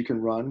plays you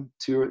can run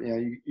to, you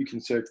know, you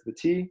can serve to the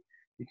tee,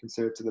 you can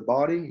serve to the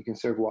body, you can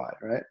serve wide,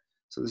 right?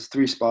 So there's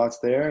 3 spots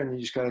there, and you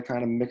just got to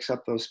kind of mix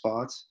up those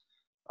spots.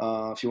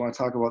 If you want to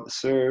talk about the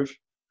serve,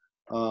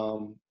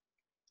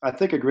 I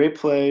think a great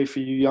play for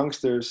you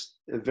youngsters,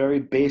 a very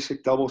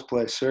basic doubles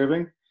play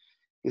serving,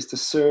 is to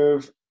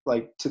serve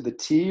like to the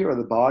tee or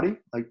the body,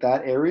 like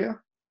that area,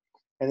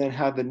 and then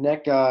have the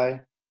net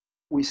guy,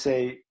 we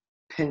say,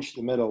 pinch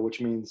the middle,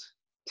 which means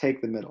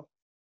take the middle,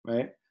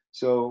 right?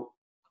 So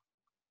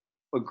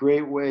a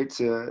great way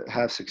to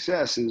have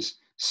success is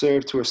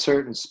serve to a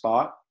certain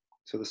spot.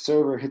 So the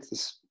server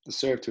hits the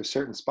serve to a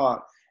certain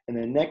spot, and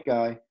the net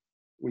guy,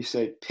 we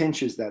say,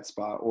 pinches that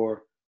spot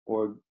or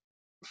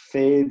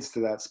fades to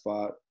that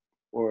spot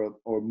or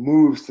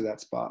moves to that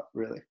spot,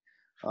 really,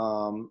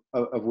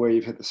 of where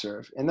you've hit the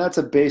serve. And that's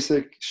a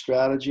basic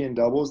strategy in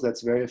doubles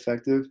that's very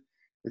effective.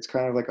 It's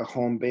kind of like a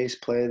home base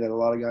play that a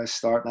lot of guys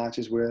start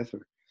matches with,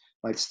 or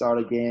might start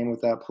a game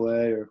with that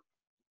play,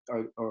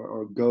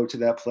 or go to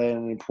that play in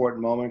an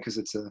important moment because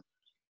it's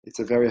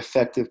a very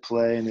effective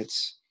play, and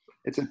it's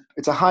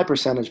a high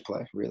percentage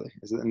play, really,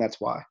 and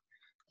that's why.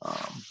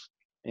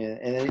 And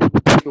then you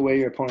take away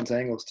your opponent's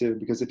angles too,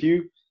 because if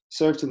you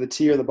serve to the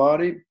tee or the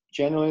body,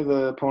 generally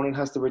the opponent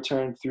has to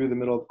return through the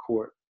middle of the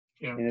court.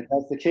 Yeah. And if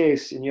that's the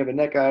case, and you have a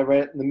net guy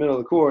right in the middle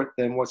of the court,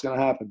 then what's going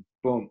to happen?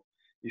 Boom,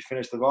 you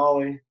finish the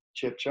volley,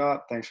 chip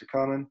chop, thanks for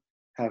coming,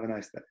 have a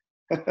nice day.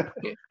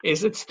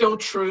 Is it still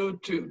true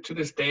to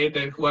this day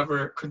that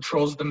whoever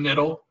controls the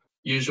middle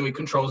usually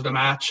controls the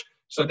match?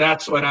 So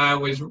that's what I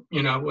always,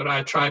 what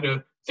I try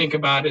to think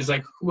about is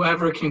like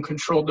whoever can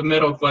control the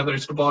middle, whether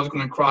it's the ball is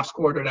going cross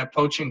court or that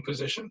poaching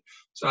position.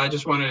 So I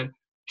just wanted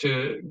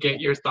to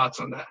get your thoughts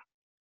on that.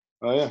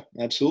 Oh yeah,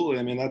 absolutely.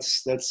 I mean,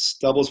 that's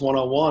doubles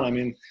 101. I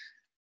mean,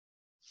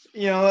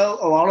 a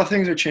lot of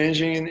things are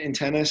changing in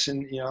tennis,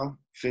 and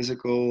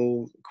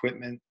physical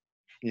equipment,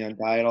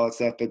 diet, all that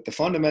stuff. But the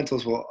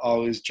fundamentals will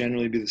always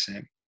generally be the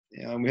same.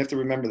 And we have to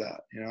remember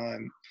that.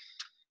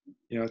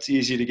 It's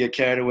easy to get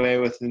carried away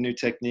with the new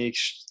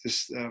techniques,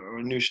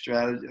 or new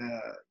strategy,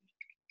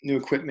 new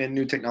equipment,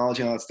 new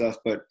technology, and all that stuff.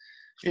 But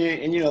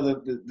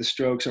the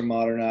strokes are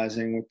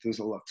modernizing. There's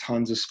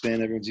tons of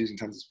spin. Everyone's using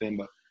tons of spin,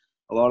 but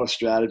a lot of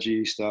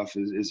strategy stuff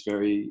is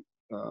very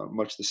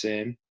much the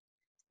same,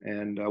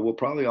 and will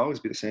probably always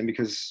be the same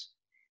because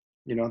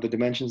the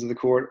dimensions of the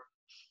court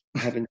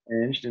haven't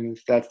changed. And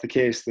if that's the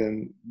case,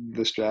 then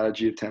the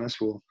strategy of tennis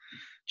will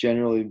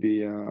generally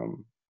be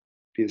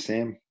the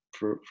same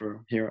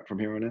from here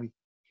on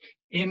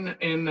in.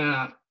 In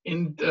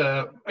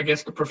I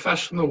guess the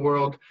professional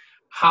world,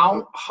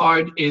 how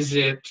hard is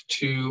it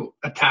to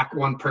attack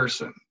one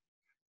person?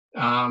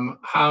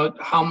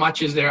 How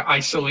much is there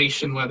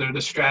isolation, whether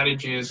the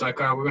strategy is like,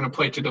 all right, we're going to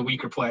play to the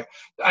weaker player?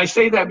 I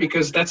say that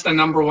because that's the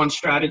number one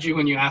strategy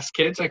when you ask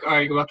kids, like, all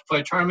right, you're about to play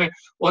a tournament,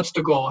 what's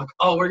the goal? Like,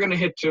 oh, we're going to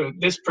hit to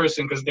this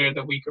person because they're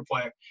the weaker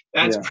player.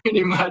 That's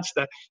pretty much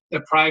the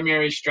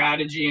primary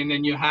strategy. And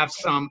then you have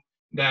some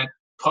that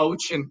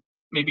poach and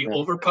maybe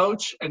over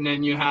poach, and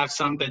then you have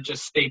some that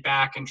just stay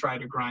back and try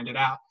to grind it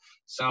out.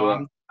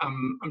 So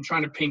I'm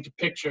trying to paint a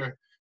picture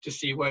to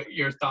see what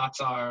your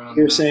thoughts are on.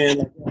 You're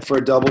saying for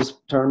a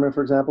doubles tournament,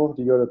 for example, if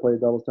you go to play a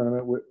doubles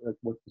tournament, what's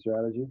the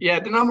strategy?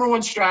 Yeah, the number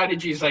one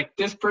strategy is like,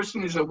 this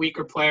person is a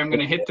weaker player, I'm going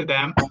to hit to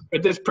them,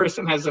 but this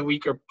person has a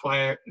weaker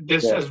player.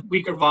 This has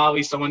weaker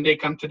volley, so when they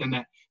come to the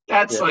net,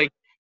 that's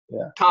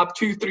top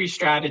 2-3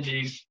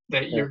 strategies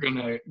that you're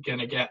gonna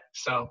get.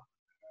 So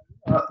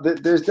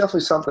there's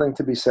definitely something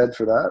to be said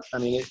for that. I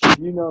mean, if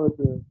you know that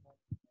there's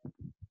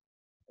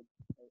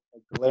a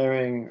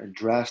glaring or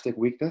drastic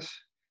weakness,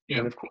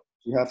 then of course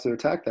you have to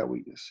attack that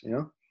weakness,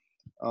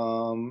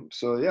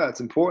 So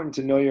it's important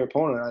to know your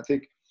opponent. I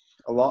think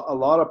a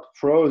lot of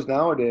pros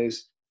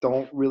nowadays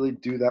don't really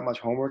do that much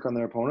homework on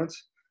their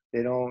opponents.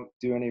 They don't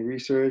do any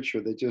research,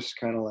 or they just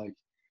kind of like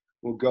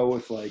will go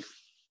with like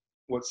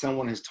what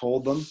someone has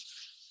told them.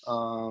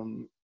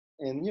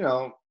 And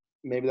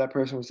maybe that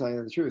person was telling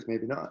you the truth,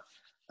 maybe not.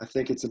 I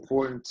think it's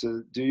important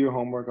to do your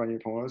homework on your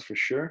opponents for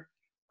sure.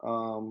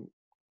 And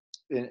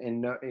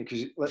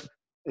because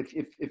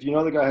if you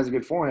know the guy has a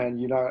good forehand,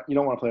 you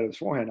don't want to play with his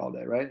forehand all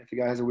day, right? If the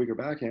guy has a weaker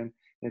backhand and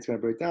it's going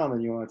to break down,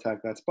 then you want to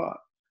attack that spot.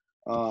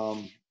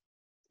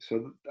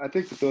 So I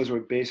think that those are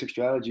basic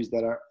strategies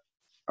that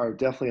are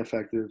definitely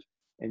effective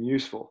and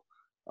useful,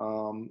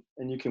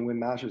 and you can win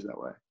matches that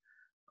way.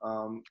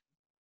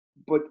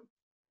 But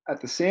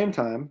at the same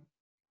time,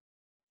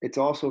 it's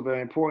also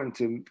very important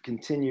to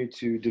continue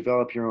to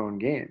develop your own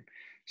game.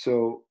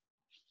 So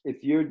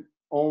if your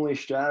only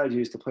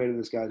strategy is to play to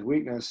this guy's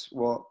weakness,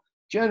 well,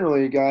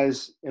 generally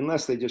guys,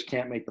 unless they just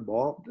can't make the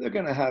ball, they're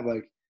going to have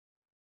like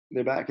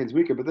their backhand's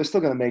weaker, but they're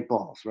still going to make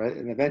balls, right?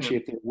 And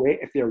eventually,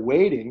 if they're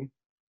waiting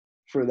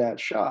for that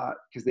shot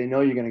because they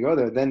know you're going to go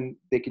there, then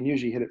they can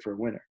usually hit it for a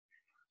winner.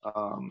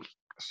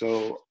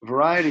 So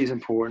variety is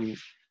important.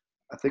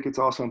 I think it's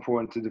also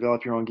important to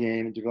develop your own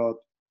game and develop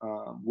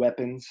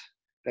weapons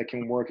that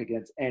can work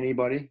against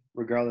anybody,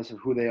 regardless of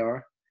who they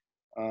are.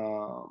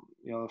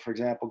 For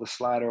example, the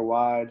slider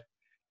wide,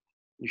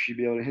 you should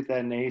be able to hit that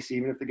in ace,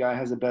 even if the guy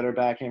has a better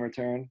backhand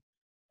return.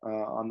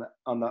 On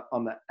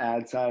the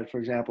ad side, for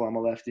example, I'm a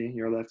lefty,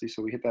 you're a lefty,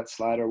 so we hit that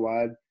slider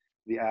wide,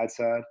 the ad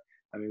side.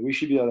 I mean, we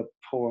should be able to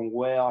pull him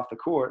way off the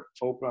court,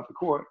 open up the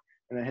court,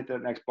 and then hit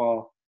that next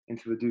ball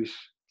into the deuce,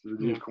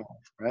 corner,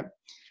 right?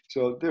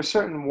 So there's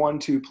certain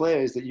 1-2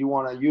 plays that you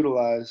want to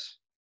utilize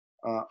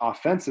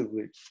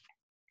offensively,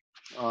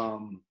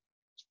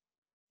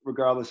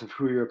 regardless of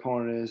who your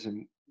opponent is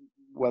and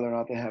whether or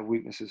not they have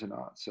weaknesses or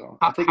not. So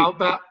I think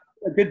a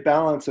good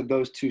balance of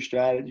those two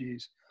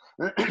strategies,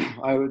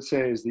 I would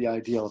say, is the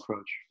ideal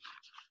approach.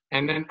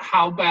 And then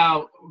how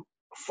about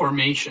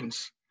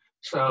formations?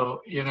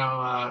 So,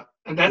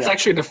 and that's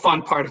actually the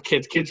fun part of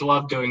kids. Kids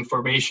love doing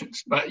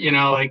formations, but,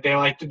 like they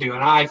like to do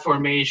an I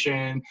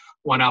formation,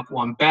 one up,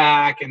 one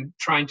back, and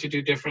trying to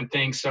do different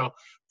things. So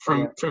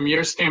from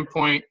your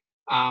standpoint,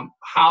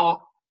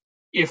 how,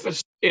 if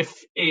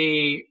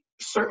a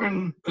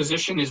certain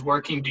position is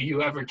working, do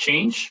you ever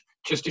change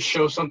just to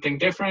show something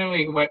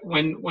differently?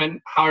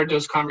 How are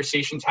those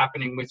conversations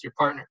happening with your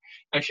partner?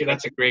 Actually,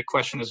 that's a great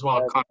question as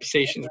well.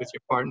 Conversations with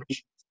your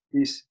partners.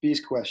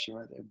 Beast question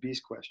right there.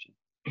 Beast question.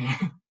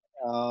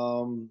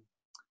 I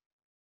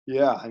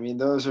mean,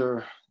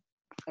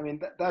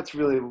 that's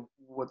really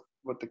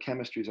what the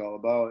chemistry is all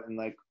about, and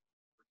like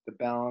the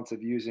balance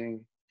of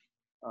using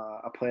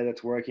a play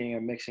that's working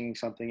and mixing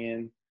something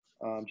in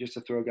just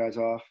to throw guys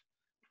off.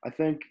 I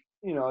think,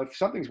 if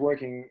something's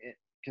working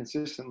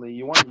consistently,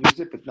 you want to use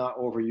it, but not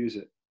overuse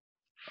it,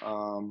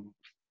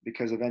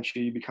 because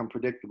eventually you become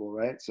predictable,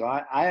 right? So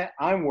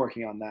I'm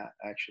working on that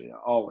actually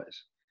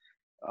always,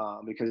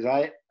 because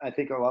I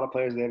think a lot of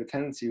players, they have a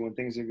tendency when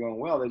things are going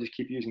well, they just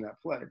keep using that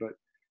play, but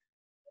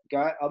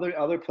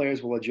other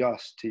players will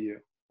adjust to you,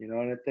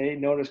 and if they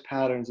notice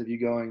patterns of you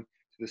going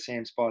to the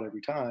same spot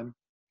every time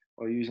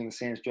or using the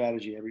same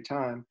strategy every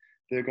time,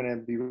 they're going to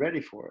be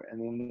ready for it, and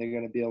then they're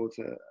going to be able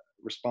to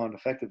respond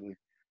effectively.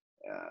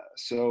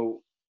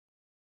 So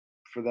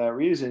for that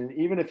reason,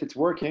 even if it's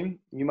working,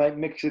 you might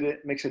mix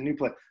a new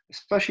play,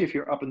 especially if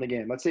you're up in the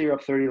game. Let's say you're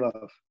up 30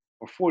 love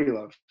or 40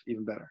 love,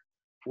 even better.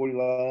 40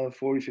 love,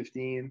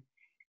 40-15,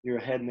 you're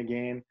ahead in the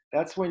game.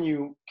 That's when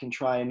you can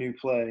try a new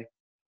play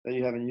that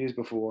you haven't used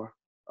before,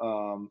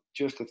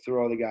 just to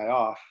throw the guy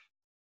off.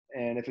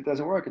 And if it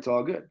doesn't work, it's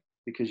all good,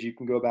 because you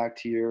can go back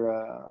to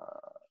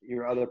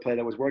your other play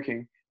that was working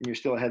and you're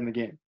still ahead in the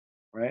game,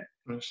 right?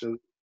 So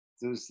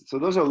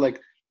those are like,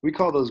 we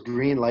call those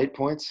green light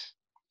points.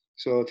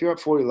 So if you're up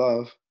 40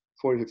 love,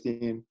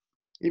 40-15,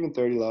 even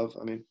 30 love,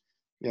 I mean,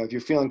 if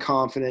you're feeling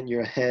confident,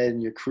 you're ahead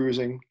and you're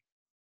cruising,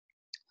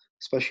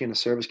 especially in a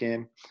service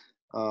game,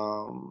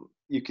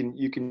 you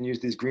can use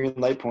these green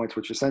light points,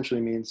 which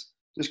essentially means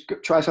just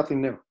try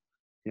something new.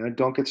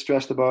 Don't get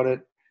stressed about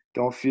it.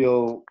 Don't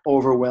feel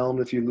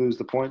overwhelmed if you lose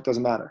the point.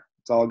 Doesn't matter.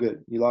 It's all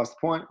good. You lost the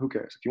point. Who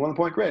cares? If you won the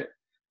point, great.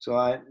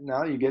 So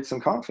now you get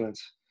some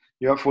confidence.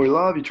 You're up 40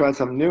 love. You tried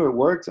something new. It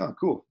worked. Oh,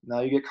 cool.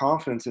 Now you get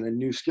confidence in a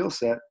new skill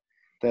set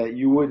that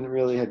you wouldn't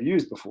really have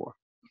used before,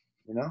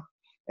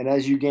 And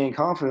as you gain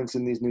confidence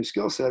in these new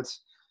skill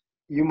sets,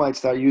 you might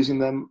start using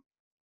them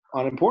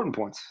on important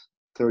points,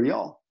 30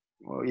 all,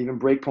 or even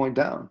break point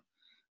down,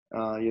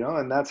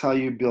 and that's how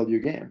you build your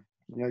game.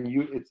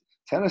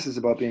 Tennis is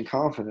about being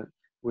confident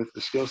with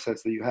the skill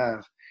sets that you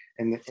have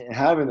and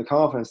having the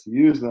confidence to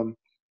use them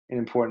in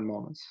important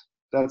moments.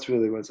 That's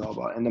really what it's all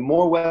about. And the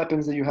more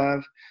weapons that you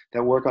have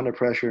that work under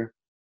pressure,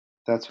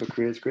 that's what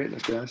creates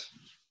greatness, guys.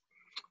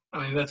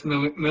 I mean, that's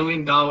 $1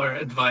 million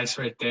advice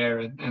right there,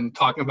 and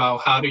talking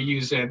about how to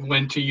use it,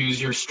 when to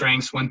use your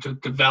strengths, when to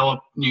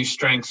develop new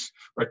strengths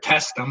or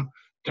test them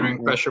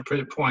during pressure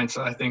points.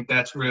 I think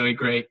that's really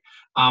great.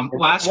 One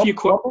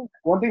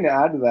thing to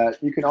add to that,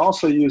 you can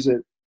also use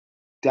it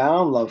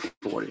down love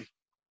 40.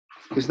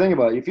 Because think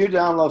about it, if you're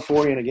down low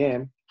 40 in a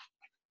game,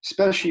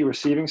 especially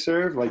receiving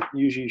serve, like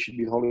usually you should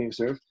be holding a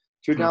serve.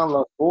 If you're Yeah. down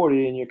low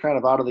 40 and you're kind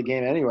of out of the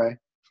game anyway,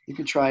 you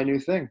can try a new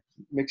thing,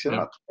 mix it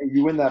Yeah. up. And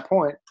you win that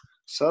point,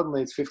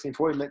 suddenly it's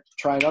 15-40,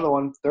 try another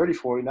one,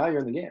 30-40, now you're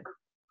in the game.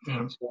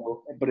 Yeah.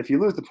 So, but if you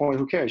lose the point,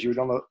 who cares? You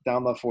were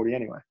down low 40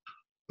 anyway.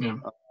 Yeah.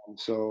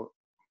 So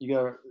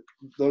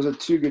those are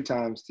two good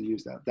times to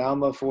use that.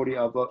 Down low 40,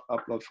 up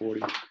low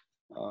 40.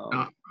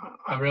 No,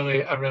 I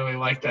really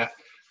like that.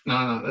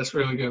 No, that's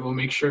really good. We'll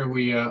make sure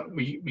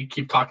we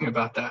keep talking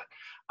about that.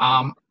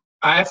 I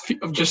have,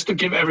 just to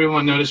give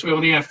everyone notice, we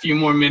only have a few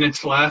more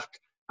minutes left.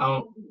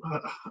 How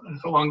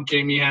long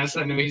Jamie has,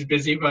 I know he's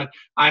busy, but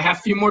I have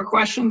a few more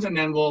questions, and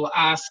then we'll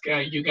ask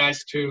you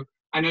guys to.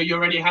 I know you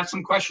already have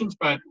some questions,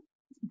 but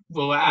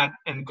we'll add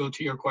and go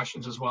to your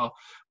questions as well.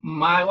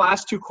 My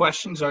last two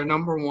questions are,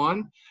 number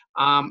one,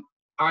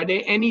 are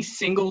there any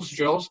singles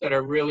drills that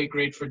are really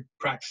great for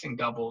practicing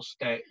doubles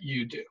that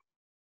you do?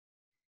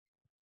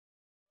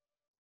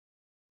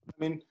 I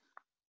mean,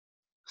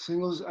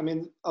 singles,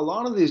 a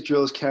lot of these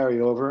drills carry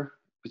over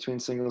between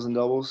singles and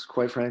doubles,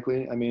 quite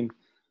frankly. I mean,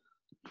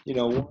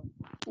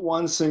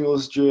 one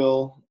singles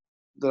drill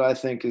that I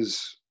think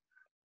is,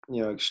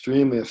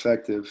 extremely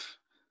effective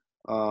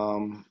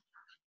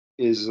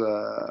is,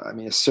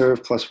 a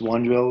serve plus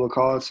one drill, we'll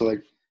call it. So,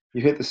 like,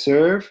 you hit the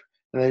serve,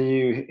 and then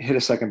you hit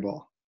a second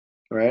ball,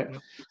 right?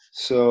 Yep.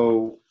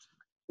 So,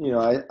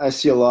 I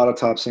see a lot of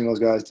top singles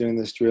guys doing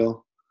this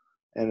drill,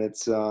 and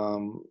it's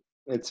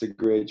a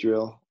great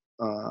drill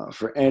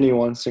for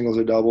anyone, singles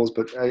or doubles.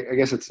 But I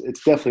guess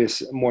it's definitely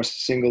a more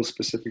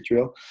single-specific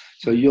drill.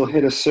 So you'll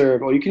hit a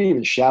serve, or you can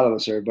even shadow the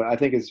serve. But I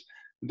think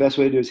the best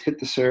way to do is hit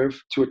the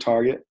serve to a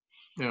target.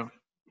 Yeah.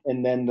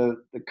 And then the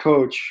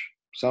coach,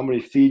 somebody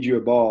feeds you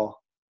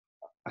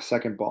a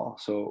second ball.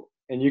 So,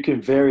 and you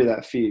can vary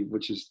that feed,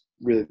 which is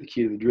really the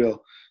key to the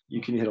drill.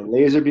 You can hit a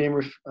laser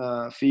beam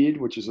feed,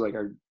 which is like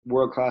a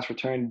world-class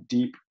return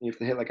deep. You have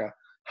to hit like a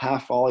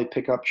half volley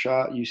pickup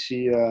shot. You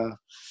see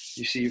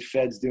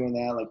feds doing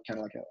that, like kind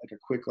of like a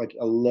quick, like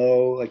a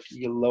low, like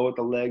you low at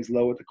the legs,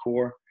 low at the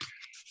core,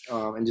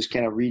 and just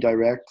kind of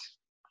redirect.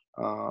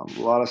 A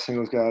lot of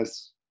singles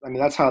guys,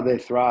 that's how they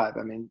thrive.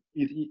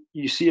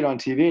 You see it on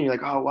TV and you're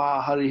like, oh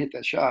wow, how did he hit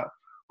that shot?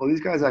 Well,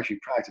 these guys actually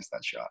practice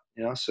that shot,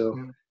 so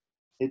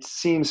it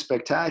seems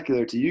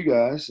spectacular to you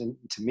guys and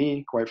to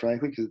me, quite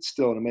frankly, because it's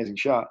still an amazing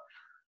shot.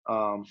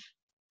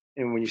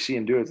 And when you see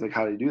them do it, it's like,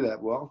 how do you do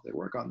that? Well, they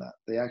work on that.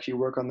 They actually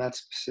work on that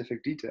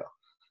specific detail.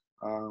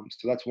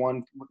 So that's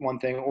one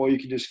thing. Or you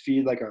can just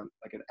feed like an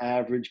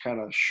average kind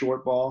of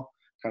short ball,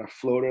 kind of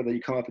floater that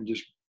you come up and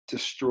just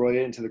destroy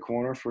it into the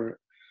corner for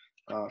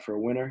a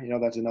winner.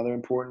 That's another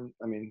important,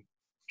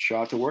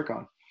 shot to work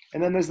on.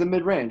 And then there's the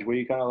mid range where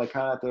you kind of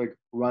have to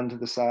run to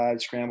the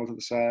side, scramble to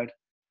the side,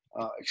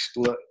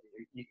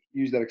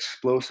 use that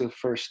explosive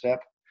first step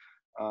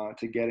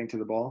to getting to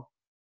the ball.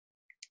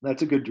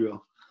 That's a good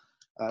drill.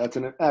 That's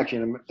actually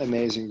an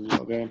amazing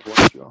drill, very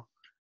important drill.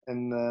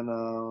 And then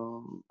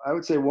I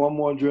would say one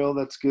more drill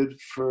that's good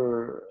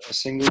for a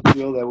single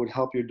drill that would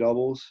help your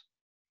doubles,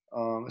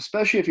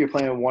 especially if you're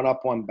playing one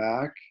up, one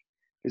back,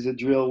 is a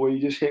drill where you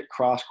just hit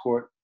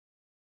cross-court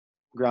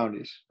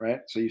groundies, right?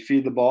 So you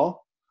feed the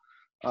ball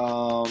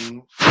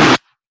and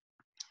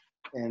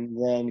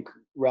then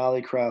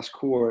rally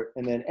cross-court,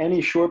 and then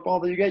any short ball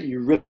that you get,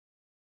 you rip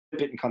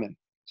it and come in.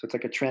 So it's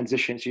like a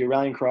transition. So you're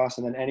rallying cross,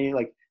 and then any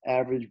like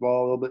average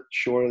ball, a little bit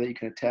shorter that you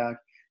can attack,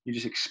 you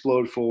just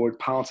explode forward,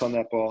 pounce on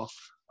that ball,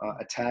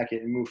 attack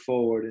it, and move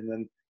forward, and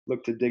then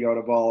look to dig out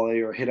a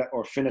volley or hit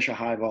or finish a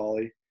high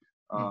volley,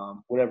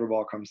 whatever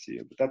ball comes to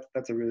you. But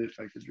that's a really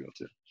effective drill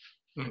too.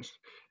 Nice.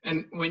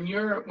 And when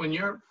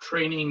you're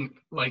training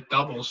like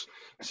doubles,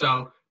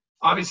 so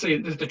obviously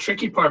the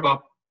tricky part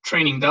about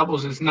training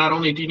doubles is not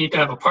only do you need to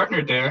have a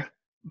partner there,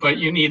 but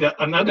you need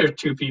another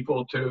two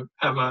people to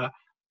have a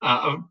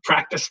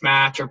practice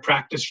match or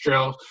practice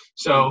drill.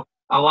 So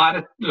a lot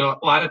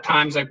of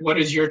times, like, what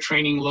does your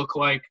training look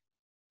like?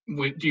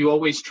 Do you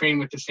always train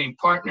with the same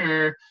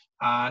partner?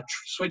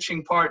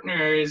 Switching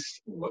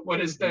partners? What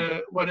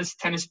does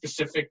tennis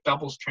specific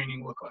doubles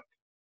training look like?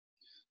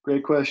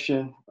 Great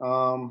question.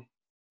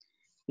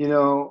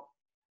 You're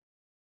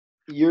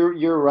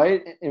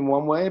right in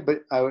one way,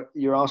 but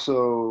you're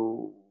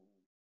also,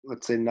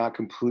 let's say, not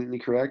completely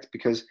correct,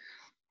 because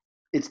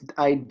it's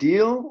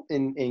ideal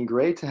and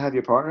great to have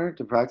your partner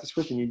to practice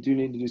with, and you do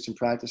need to do some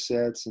practice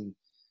sets and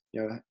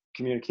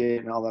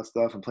communicate and all that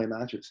stuff and play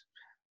matches.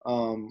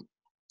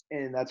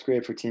 And that's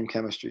great for team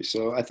chemistry.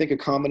 So I think a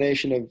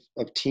combination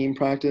of team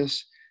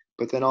practice,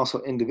 but then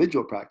also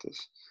individual practice.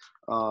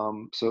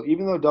 So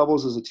even though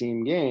doubles is a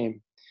team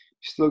game,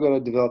 you still got to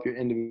develop your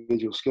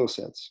individual skill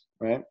sets,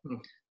 right?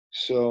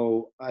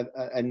 So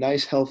a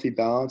nice healthy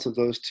balance of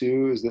those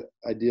two is the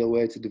ideal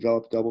way to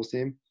develop a doubles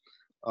team,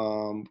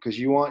 because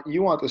you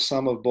want the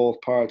sum of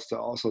both parts to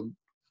also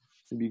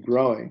be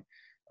growing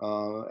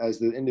as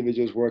the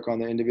individuals work on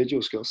their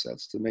individual skill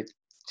sets to make the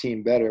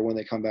team better when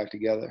they come back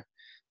together.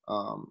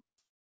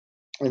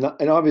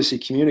 and obviously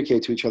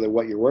communicate to each other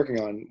what you're working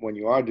on when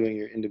you are doing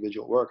your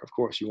individual work. Of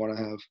course, you want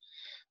to have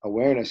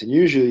awareness, and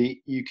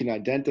usually you can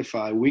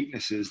identify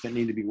weaknesses that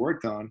need to be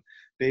worked on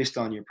based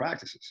on your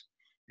practices.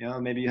 You know,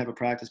 maybe you have a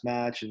practice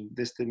match and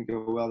this didn't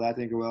go well, that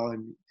didn't go well,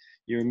 and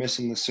you're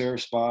missing the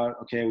serve spot.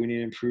 Okay, we need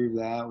to improve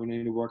that. We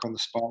need to work on the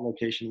spot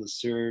location of the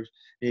serve.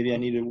 Maybe I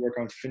need to work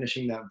on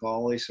finishing that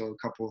volley. So a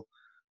couple,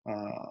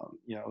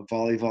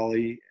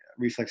 volley,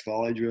 reflex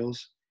volley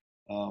drills.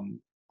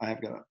 I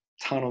have got a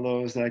ton of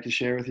those that I can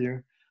share with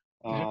you,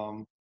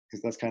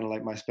 because that's kind of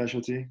like my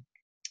specialty.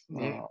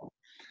 Yeah. Uh,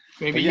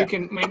 Maybe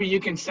you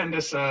can send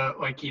us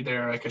like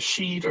either like a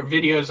sheet or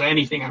videos or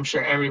anything. I'm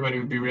sure everybody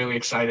would be really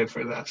excited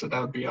for that. So that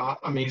would be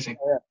amazing.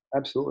 yeah,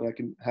 absolutely. I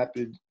can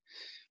happy to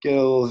get a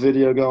little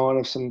video going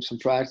of some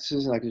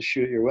practices, and I can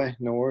shoot it your way.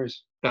 No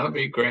worries. That would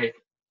be great.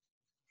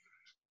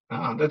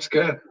 That's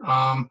good.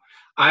 I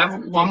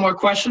have one more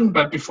question,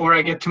 but before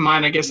I get to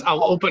mine, I guess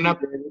I'll open up.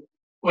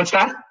 What's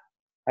that?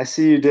 I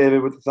see you,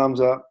 David, with the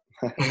thumbs up.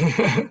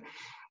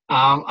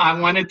 I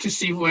wanted to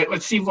see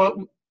let's see what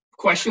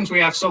questions we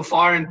have so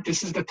far, and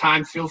this is the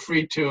time. Feel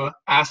free to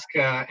ask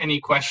any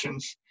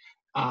questions.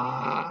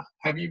 I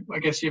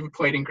guess you have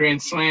played in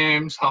Grand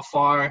Slams. How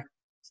far?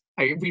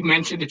 We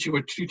mentioned that you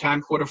were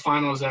 2-time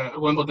quarterfinals at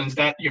Wimbledon. Is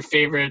that your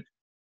favorite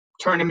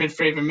tournament,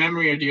 favorite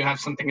memory, or do you have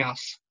something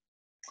else?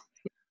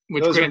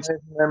 Those are amazing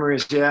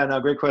memories. Yeah, no,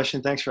 great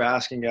question. Thanks for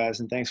asking,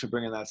 guys, and thanks for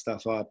bringing that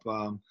stuff up.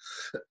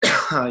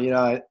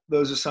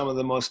 Those are some of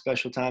the most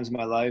special times in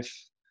my life,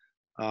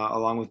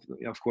 along with,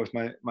 of course,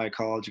 my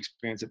college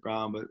experience at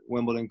Brown. But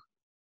Wimbledon,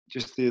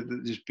 just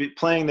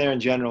playing there in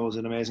general was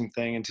an amazing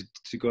thing, and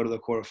to go to the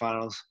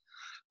quarterfinals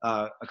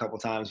a couple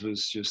times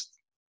was just,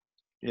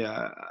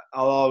 yeah,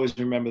 I'll always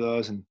remember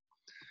those and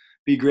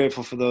be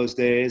grateful for those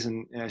days.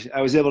 And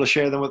I was able to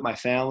share them with my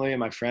family and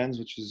my friends,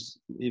 which is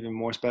even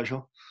more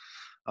special.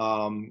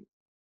 I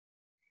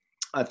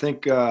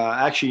think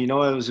actually, it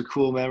was a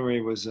cool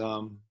memory was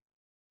so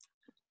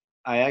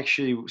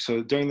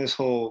during this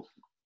whole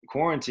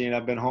quarantine,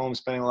 I've been home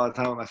spending a lot of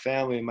time with my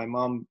family, and my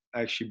mom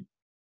actually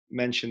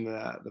mentioned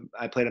that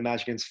I played a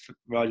match against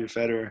Roger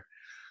Federer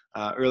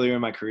earlier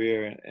in my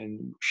career,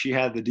 and she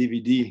had the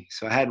DVD,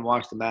 so I hadn't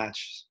watched the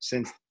match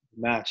since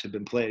the match had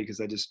been played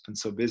because I just been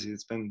so busy.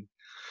 It's been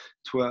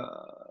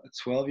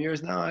 12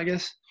 years now, I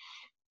guess.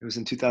 It was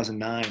in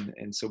 2009,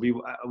 and so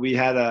we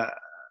had a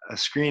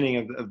screening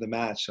of the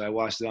match, so I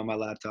watched it on my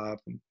laptop,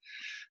 and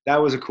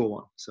that was a cool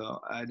one. So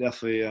I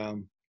definitely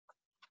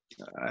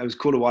it was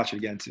cool to watch it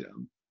again too.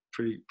 I'm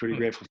pretty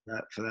grateful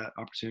for that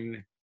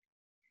opportunity.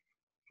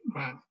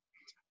 Wow,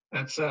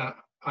 that's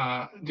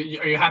are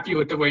you happy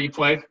with the way you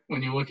played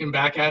when you're looking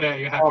back at it? Are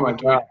you happy with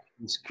the way?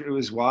 It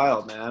was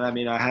wild, man. I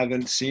mean, I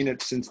haven't seen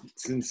it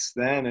since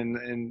then,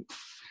 and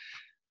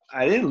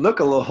I didn't look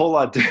a whole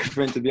lot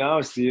different, to be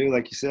honest with you,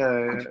 like you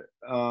said.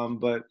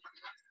 But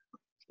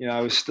I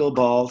was still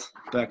bald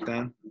back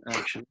then,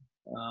 actually.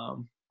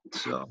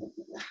 So,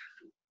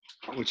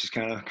 which is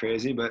kind of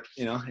crazy, but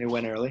it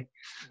went early.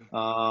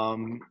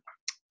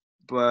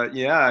 But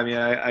yeah, I mean,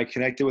 I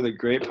connected with a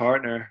great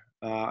partner,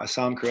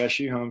 Assam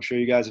Qureshi, who I'm sure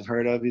you guys have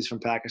heard of. He's from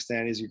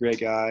Pakistan. He's a great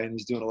guy, and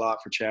he's doing a lot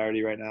for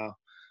charity right now,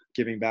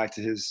 giving back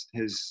to his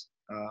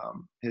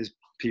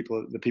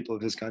people, the people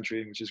of his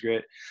country, which is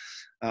great.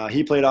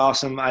 He played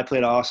awesome. I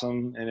played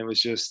awesome, and it was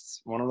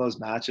just one of those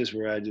matches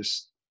where I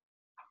just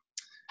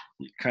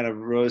kind of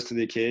rose to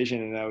the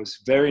occasion, and I was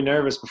very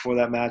nervous before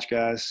that match,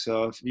 guys.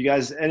 So if any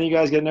of you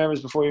guys get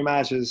nervous before your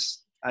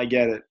matches, I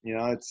get it.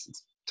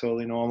 It's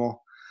totally normal.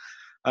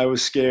 I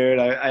was scared.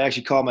 I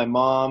actually called my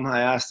mom.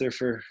 I asked her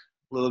for a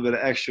little bit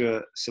of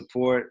extra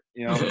support,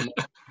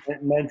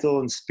 mental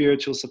and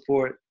spiritual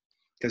support,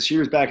 because she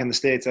was back in the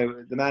States.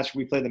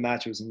 We played the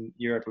match was in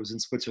Europe. It was in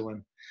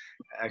Switzerland,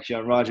 actually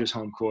on Roger's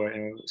home court,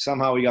 and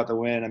somehow we got the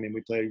win. I mean,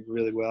 we played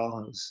really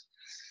well.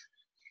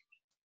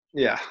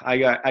 I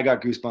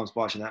got goosebumps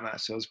watching that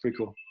match, so it was pretty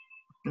cool.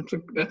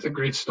 That's a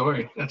great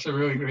story. That's a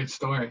really great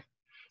story.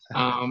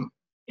 Well,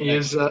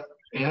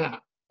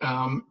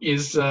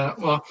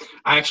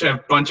 I actually have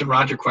a bunch of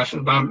Roger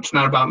questions, but it's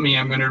not about me.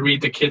 I'm going to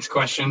read the kids'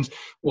 questions.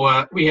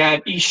 We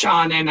had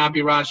Ishan and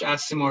Abhiraj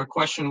ask similar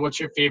question. What's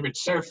your favorite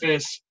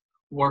surface?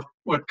 What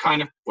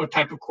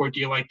type of court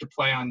do you like to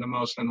play on the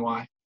most, and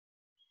why?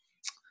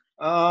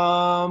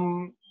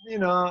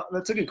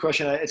 That's a good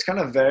question. It's kind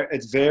of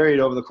it's varied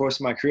over the course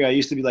of my career. I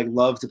used to be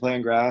love to play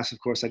on grass. Of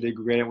course, I did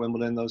great at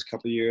Wimbledon those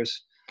couple of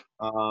years.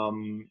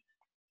 And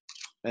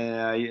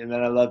then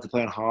I loved to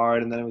play on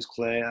hard, and then it was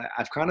clay.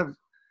 I've kind of,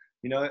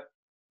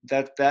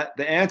 that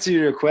the answer to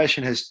your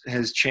question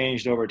has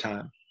changed over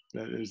time.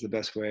 That is the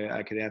best way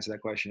I could answer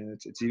that question.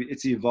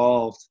 It's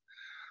evolved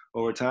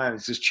over time.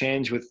 It's just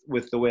changed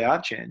with the way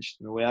I've changed,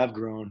 and the way I've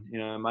grown,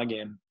 in my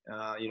game.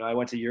 I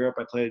went to Europe.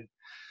 I played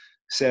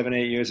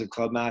 7-8 years of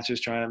club matches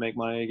trying to make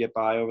money to get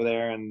by over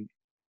there, and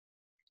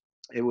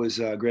it was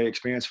a great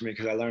experience for me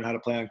because I learned how to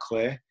play on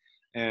clay,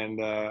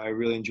 and I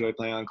really enjoy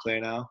playing on clay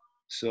now.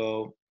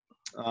 So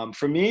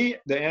for me,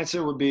 the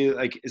answer would be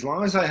as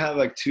long as I have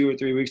 2 or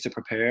 3 weeks to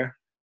prepare,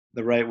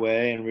 the right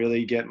way and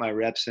really get my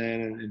reps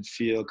in and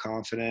feel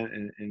confident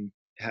and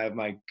have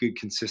my good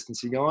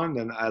consistency going,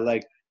 then I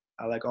like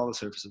all the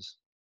surfaces.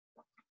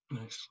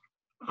 Nice.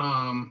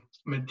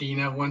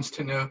 Medina wants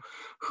to know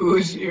who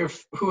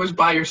is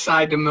by your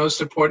side the most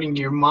supporting,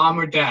 your mom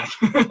or dad?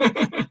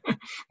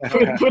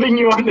 Putting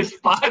you on the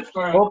spot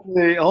for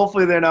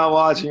hopefully they're not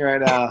watching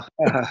right now.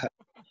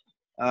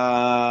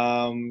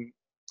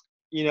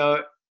 You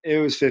know, it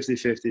was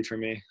 50-50 for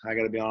me. I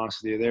got to be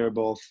honest with you. They were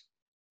both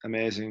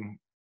amazing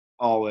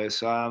always.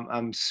 So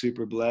I'm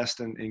super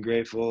blessed and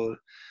grateful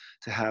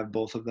to have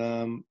both of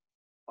them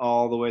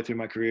all the way through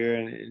my career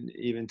and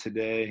even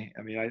today.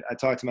 I mean, I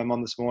talked to my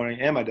mom this morning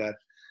and my dad,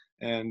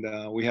 and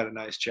we had a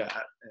nice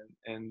chat.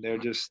 And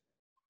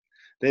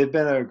they've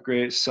been a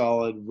great,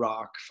 solid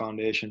rock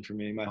foundation for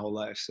me my whole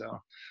life.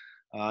 So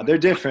they're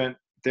different.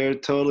 They're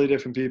totally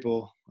different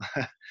people.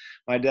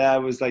 My dad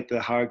was like the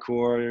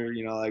hardcore,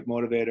 you know, like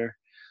motivator,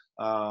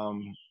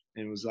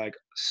 and was like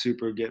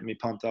super getting me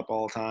pumped up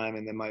all the time.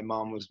 And then my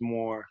mom was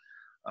more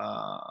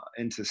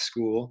into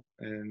school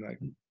and like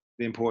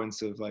the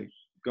importance of like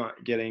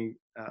getting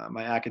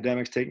my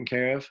academics taken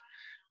care of.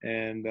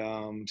 And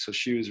so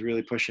she was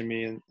really pushing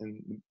me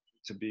and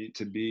to be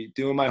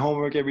doing my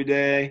homework every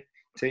day,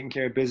 taking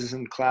care of business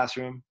in the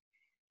classroom.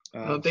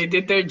 Well, they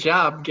did their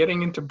job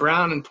getting into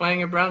Brown and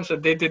playing at Brown, so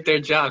they did their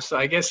job. So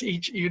I guess they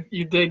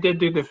did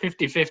do the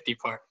 50-50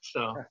 part.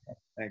 So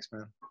thanks,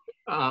 man.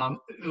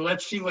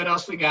 Let's see what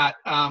else we got.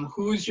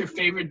 Who's your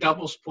favorite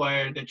doubles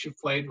player that you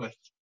played with?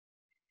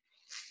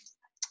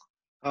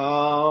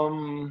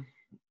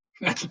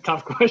 That's a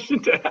tough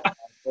question to ask.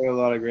 There are a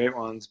lot of great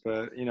ones,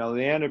 but you know,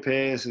 Leander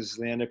Paes is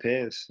Leander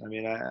Paes. I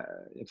mean,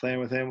 playing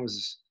with him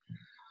was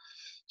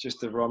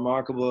just a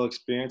remarkable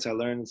experience. I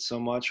learned so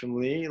much from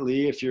Lee.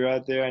 Lee, if you're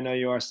out there, I know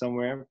you are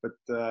somewhere, but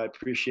I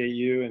appreciate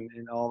you and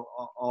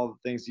all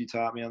the things you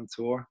taught me on the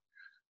tour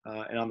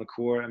and on the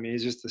court. I mean,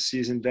 he's just a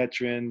seasoned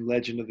veteran,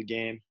 legend of the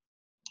game.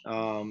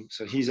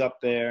 So he's up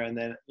there. And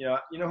then, you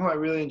know who I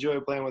really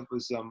enjoyed playing with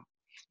was, you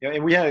know,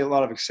 and we had a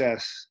lot of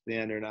success,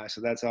 Leander and I.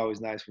 So that's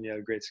always nice when you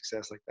have great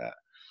success like that.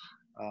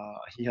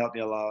 He helped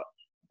me a lot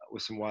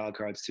with some wild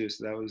cards too.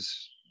 So that was,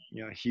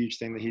 you know, a huge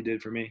thing that he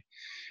did for me.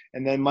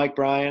 And then Mike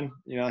Bryan,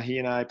 you know, he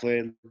and I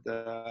played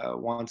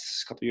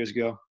once a couple years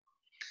ago,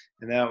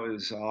 and that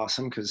was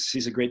awesome because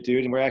he's a great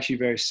dude, and we're actually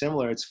very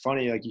similar. It's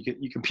funny, like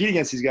you compete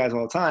against these guys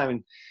all the time,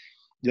 and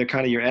they're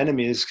kind of your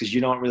enemies because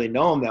you don't really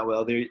know them that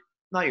well. They're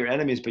not your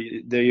enemies, but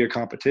they're your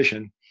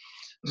competition.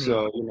 Mm-hmm.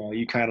 So you know,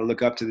 you kind of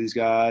look up to these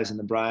guys, and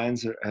the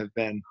Bryans have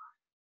been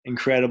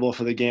incredible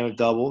for the game of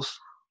doubles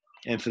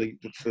and for the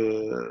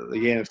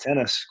game of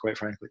tennis, quite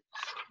frankly,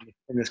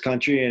 in this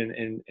country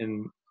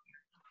and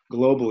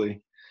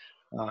globally.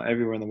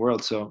 Everywhere in the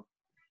world. So,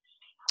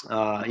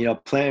 you know,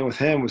 playing with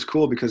him was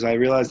cool because I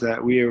realized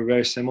that we were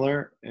very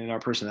similar in our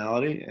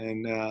personality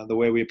and the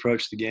way we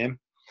approach the game.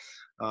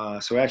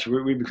 So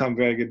actually, we become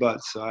very good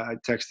buds. So I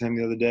texted him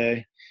the other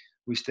day.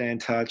 We stay in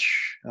touch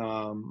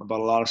about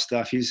a lot of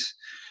stuff.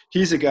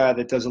 He's a guy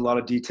that does a lot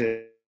of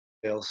details.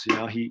 You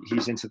know,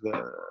 he's into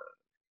the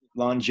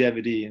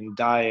longevity and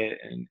diet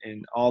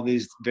and all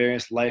these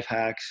various life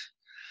hacks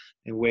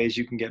and ways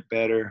you can get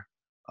better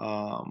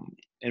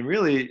and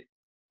really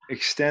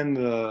extend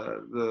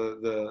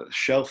the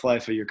shelf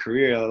life of your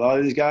career. A lot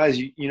of these guys,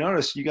 you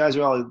notice you guys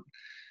are all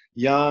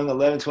young,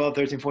 11, 12,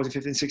 13, 14,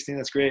 15, 16.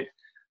 That's great.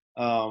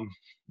 I'm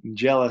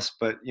jealous,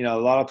 but you know,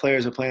 a lot of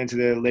players are playing to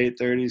their late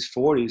 30s,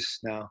 40s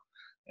now,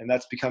 and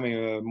that's becoming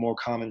a more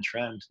common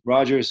trend.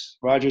 Roger's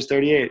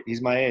 38.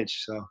 He's my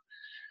age. So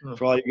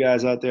for all you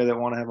guys out there that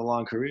want to have a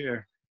long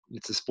career,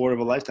 it's a sport of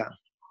a lifetime.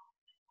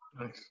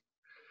 Nice.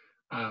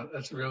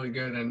 That's really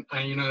good. And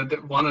you know,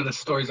 one of the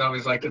stories I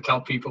always like to tell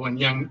people when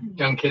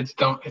young kids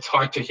don't, it's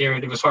hard to hear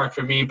it. It was hard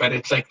for me, but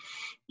it's like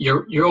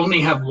you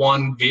only have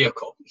one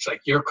vehicle. It's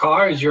like your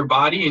car is your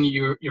body, and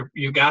you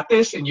got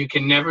this, and you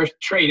can never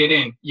trade it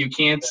in. You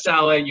can't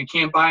sell it. You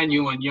can't buy a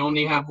new one. You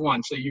only have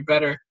one, so you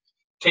better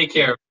take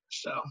care of it.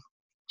 So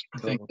I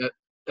think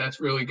that's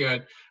really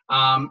good.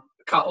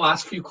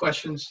 Last few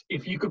questions.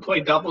 If you could play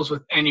doubles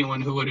with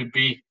anyone, who would it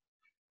be?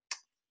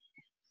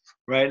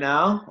 Right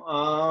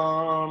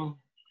now,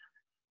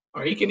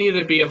 or you can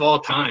either be of all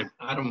time.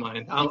 I don't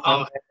mind.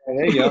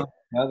 There you go.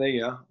 Oh, there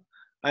you go.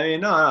 I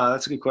mean, no,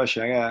 that's a good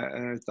question. I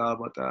never thought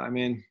about that. I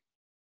mean,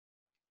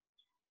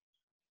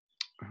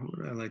 who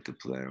would I like to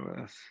play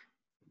with?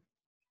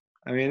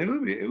 I mean,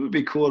 it would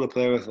be cool to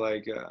play with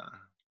like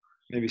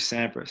maybe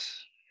Sampras.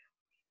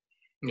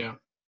 Yeah.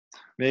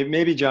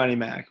 Maybe Johnny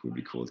Mac would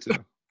be cool too.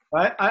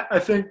 I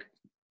think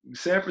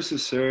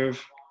Sampras's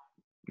serve.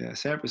 Yeah,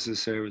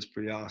 Sampras's serve is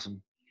pretty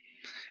awesome.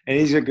 And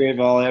he's a great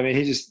volley. I mean,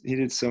 he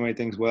did so many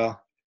things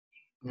well.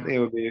 Yeah. I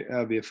think that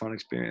would be a fun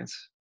experience.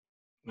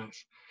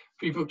 Nice.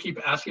 People keep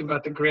asking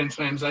about the Grand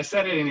Slams. I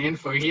said it in the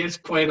info. He has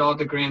played all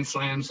the Grand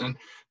Slams and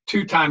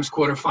 2 times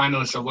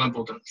quarterfinalist of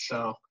Wimbledon.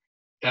 So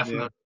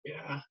definitely,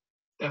 yeah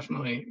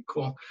definitely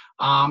cool.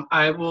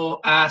 I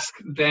will ask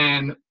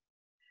then,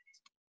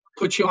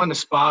 put you on the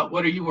spot.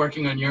 What are you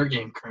working on your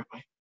game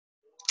currently?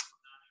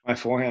 My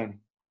forehand.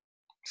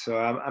 So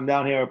I'm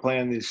down here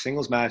playing these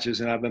singles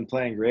matches, and I've been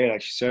playing great,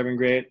 actually serving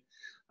great.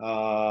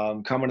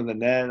 Coming to the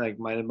net, like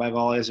my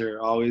volleys are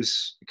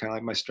always kind of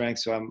like my strength,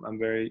 so I'm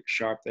very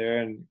sharp there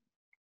and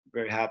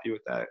very happy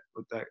with that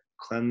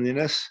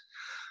cleanliness.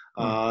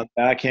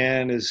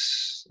 Backhand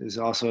is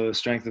also a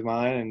strength of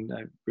mine, and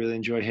I really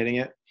enjoy hitting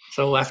it. It's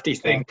a lefty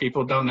thing.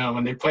 People don't know.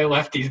 When they play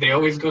lefties, they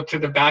always go to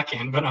the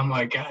backhand. But I'm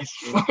like, guys,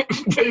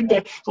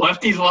 the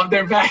lefties love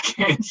their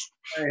backhands.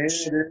 I hit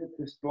it,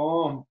 just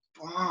boom,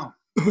 boom,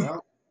 you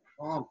know,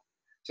 boom.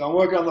 So I'm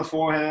working on the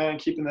forehand,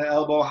 keeping the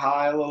elbow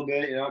high a little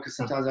bit, because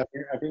sometimes I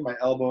bring my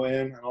elbow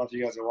in. I don't know if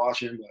you guys are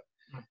watching,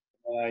 but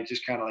I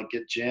just kind of like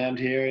get jammed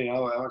here. I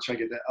want to try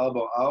to get the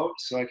elbow out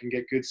so I can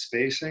get good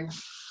spacing,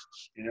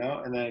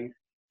 and then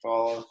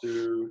follow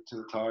through to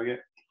the target.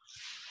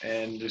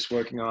 And just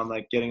working on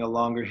like getting a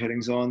longer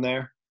hitting zone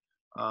there.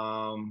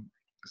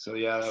 So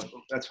yeah,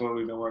 that's what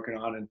we've been working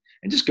on,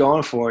 and just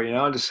going for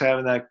it, just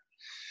having that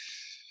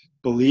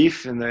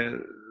belief and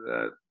the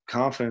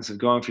confidence of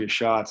going for your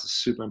shots is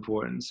super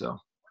important. So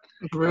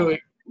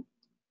really,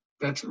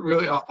 that's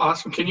really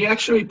awesome. Can you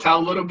actually tell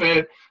a little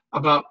bit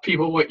about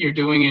people what you're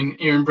doing?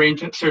 You're in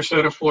Bradenton,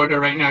 Sarasota, Florida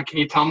right now. Can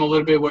you tell them a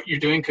little bit what you're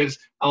doing? Because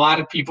a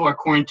lot of people are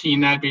quarantined,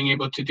 not being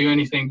able to do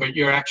anything, but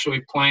you're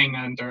actually playing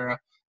under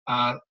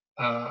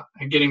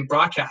and getting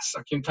broadcasts. So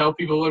can you tell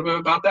people a little bit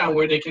about that and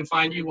where they can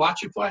find you,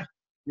 watch you play?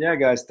 Yeah,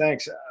 guys,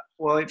 thanks.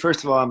 Well,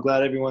 first of all, I'm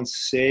glad everyone's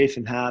safe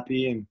and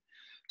happy and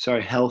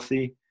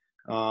healthy.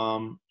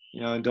 Don't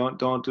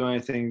do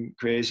anything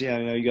crazy.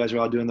 I know you guys are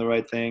all doing the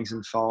right things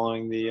and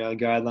following the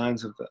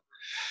guidelines of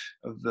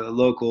the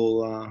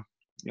local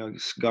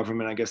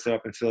government. I guess they're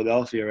up in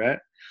Philadelphia, right?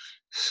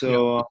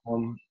 So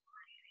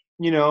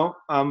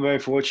I'm very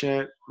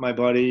fortunate. My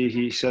buddy,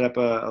 he set up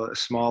a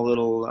small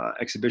little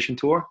exhibition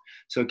tour,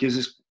 so it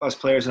gives us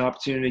players an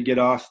opportunity to get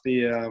off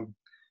the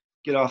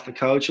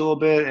couch a little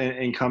bit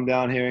and come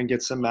down here and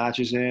get some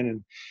matches in.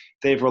 And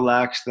they've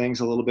relaxed things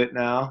a little bit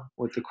now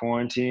with the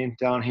quarantine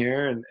down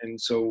here,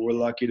 and so we're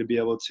lucky to be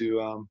able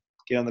to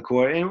get on the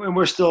court. And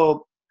we're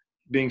still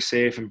being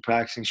safe and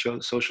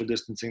practicing social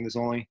distancing. There's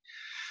only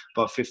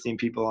about 15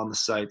 people on the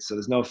site, so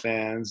there's no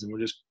fans, and we're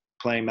just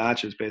playing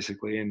matches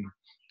basically, and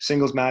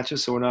singles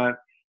matches. So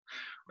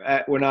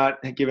we're not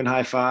giving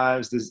high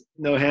fives. There's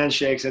no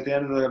handshakes at the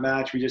end of the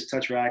match. We just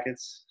touch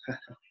rackets.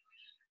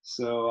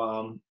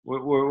 So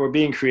we're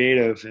being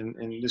creative, and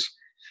just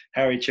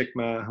Harry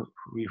Chickma,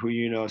 who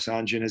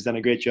Sanjin, has done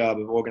a great job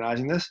of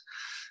organizing this.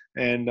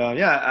 And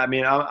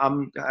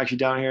I'm actually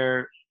down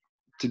here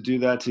to do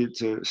that,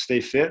 to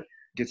stay fit,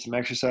 get some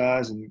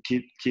exercise, and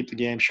keep the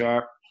game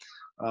sharp.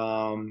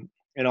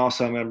 And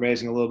also, I'm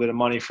raising a little bit of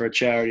money for a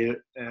charity,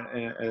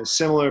 a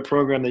similar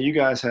program that you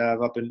guys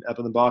have up in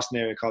the Boston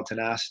area called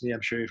Tenacity.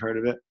 I'm sure you've heard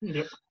of it.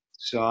 Yep.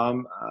 So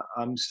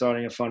I'm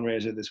starting a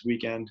fundraiser this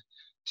weekend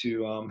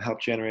to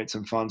help generate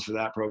some funds for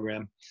that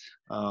program.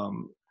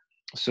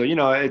 So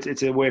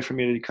it's a way for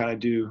me to kind of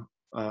do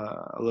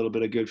a little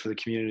bit of good for the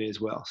community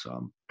as well.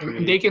 So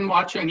they can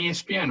watch on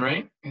ESPN,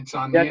 right? It's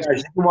on. Yeah, guys,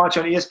 you can watch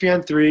on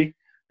ESPN3.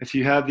 If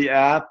you have the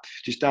app,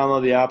 just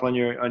download the app on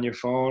your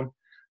phone.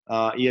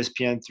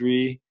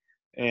 ESPN3,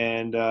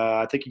 and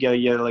I think you got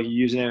to get like a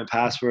username and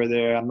password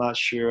there. I'm not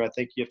sure. I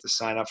think you have to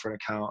sign up for an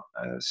account,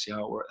 see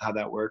how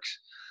that works.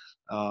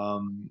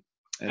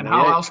 And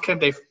how else can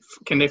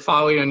they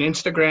follow you on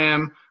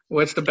Instagram?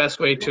 What's the best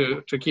way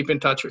to keep in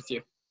touch with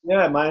you?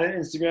 Yeah, my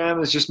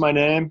Instagram is just my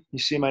name. You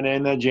see my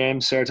name there,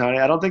 James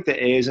Cerrentani. I don't think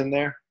the A is in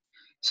there,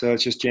 so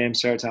it's just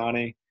James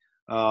Cerrentani.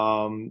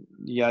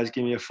 You guys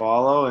give me a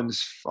follow and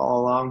just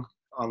follow along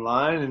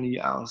online, and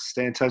I'll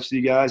stay in touch with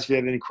you guys if you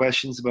have any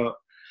questions about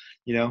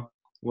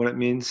what it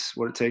means,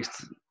 what it takes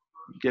to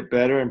get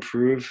better,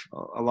 improve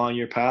along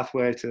your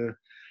pathway to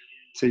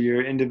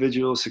your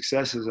individual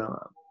successes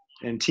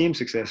and team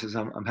successes.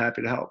 I'm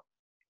happy to help.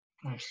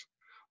 Nice.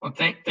 Well,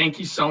 thank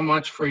you so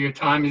much for your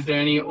time. Is there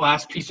any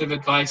last piece of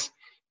advice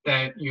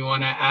that you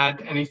want to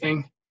add,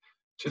 anything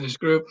to this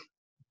group?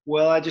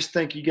 Well, I just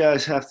think you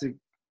guys have to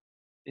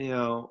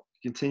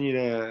continue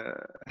to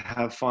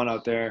have fun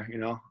out there.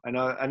 I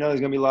know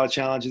there's gonna be a lot of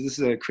challenges. This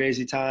is a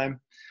crazy time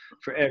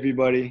for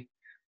everybody,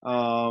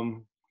 but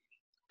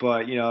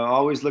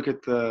always look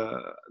at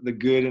the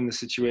good in the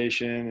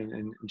situation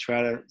and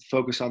try to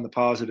focus on the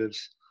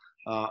positives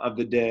of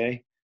the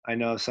day. I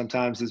know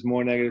sometimes there's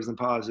more negatives than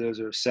positives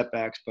or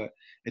setbacks, but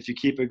if you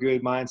keep a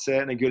good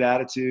mindset and a good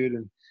attitude,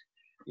 and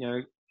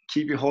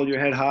hold your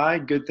head high,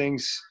 good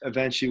things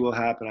eventually will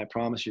happen. I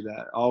promise you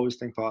that. Always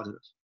think positive.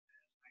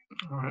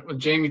 All right. Well,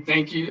 Jamie,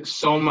 thank you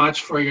so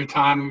much for your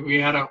time. We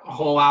had a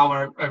whole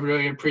hour. I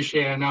really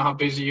appreciate it. I know how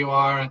busy you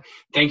are. And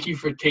thank you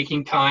for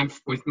taking time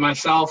with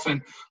myself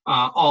and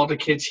all the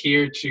kids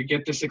here to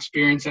get this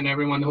experience, and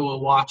everyone who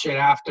will watch it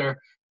after.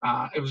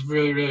 It was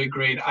really, really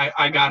great.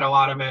 I got a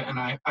lot of it, and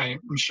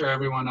I'm sure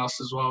everyone else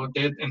as well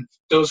did. And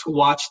those who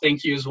watch,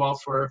 thank you as well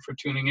for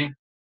tuning in.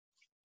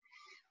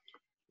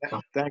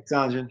 So. Thanks,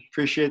 Sanjin.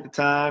 Appreciate the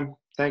time.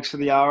 Thanks for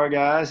the hour,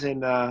 guys.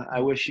 And I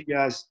wish you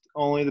guys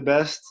only the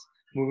best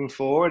moving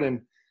forward, and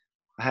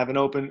I have an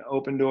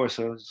open door.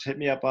 So just hit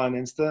me up on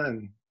Insta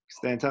and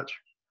stay in touch.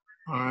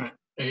 All right.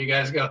 There you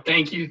guys go.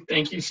 Thank you.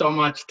 Thank you so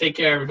much. Take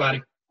care,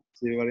 everybody.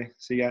 See you, buddy.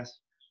 See you guys.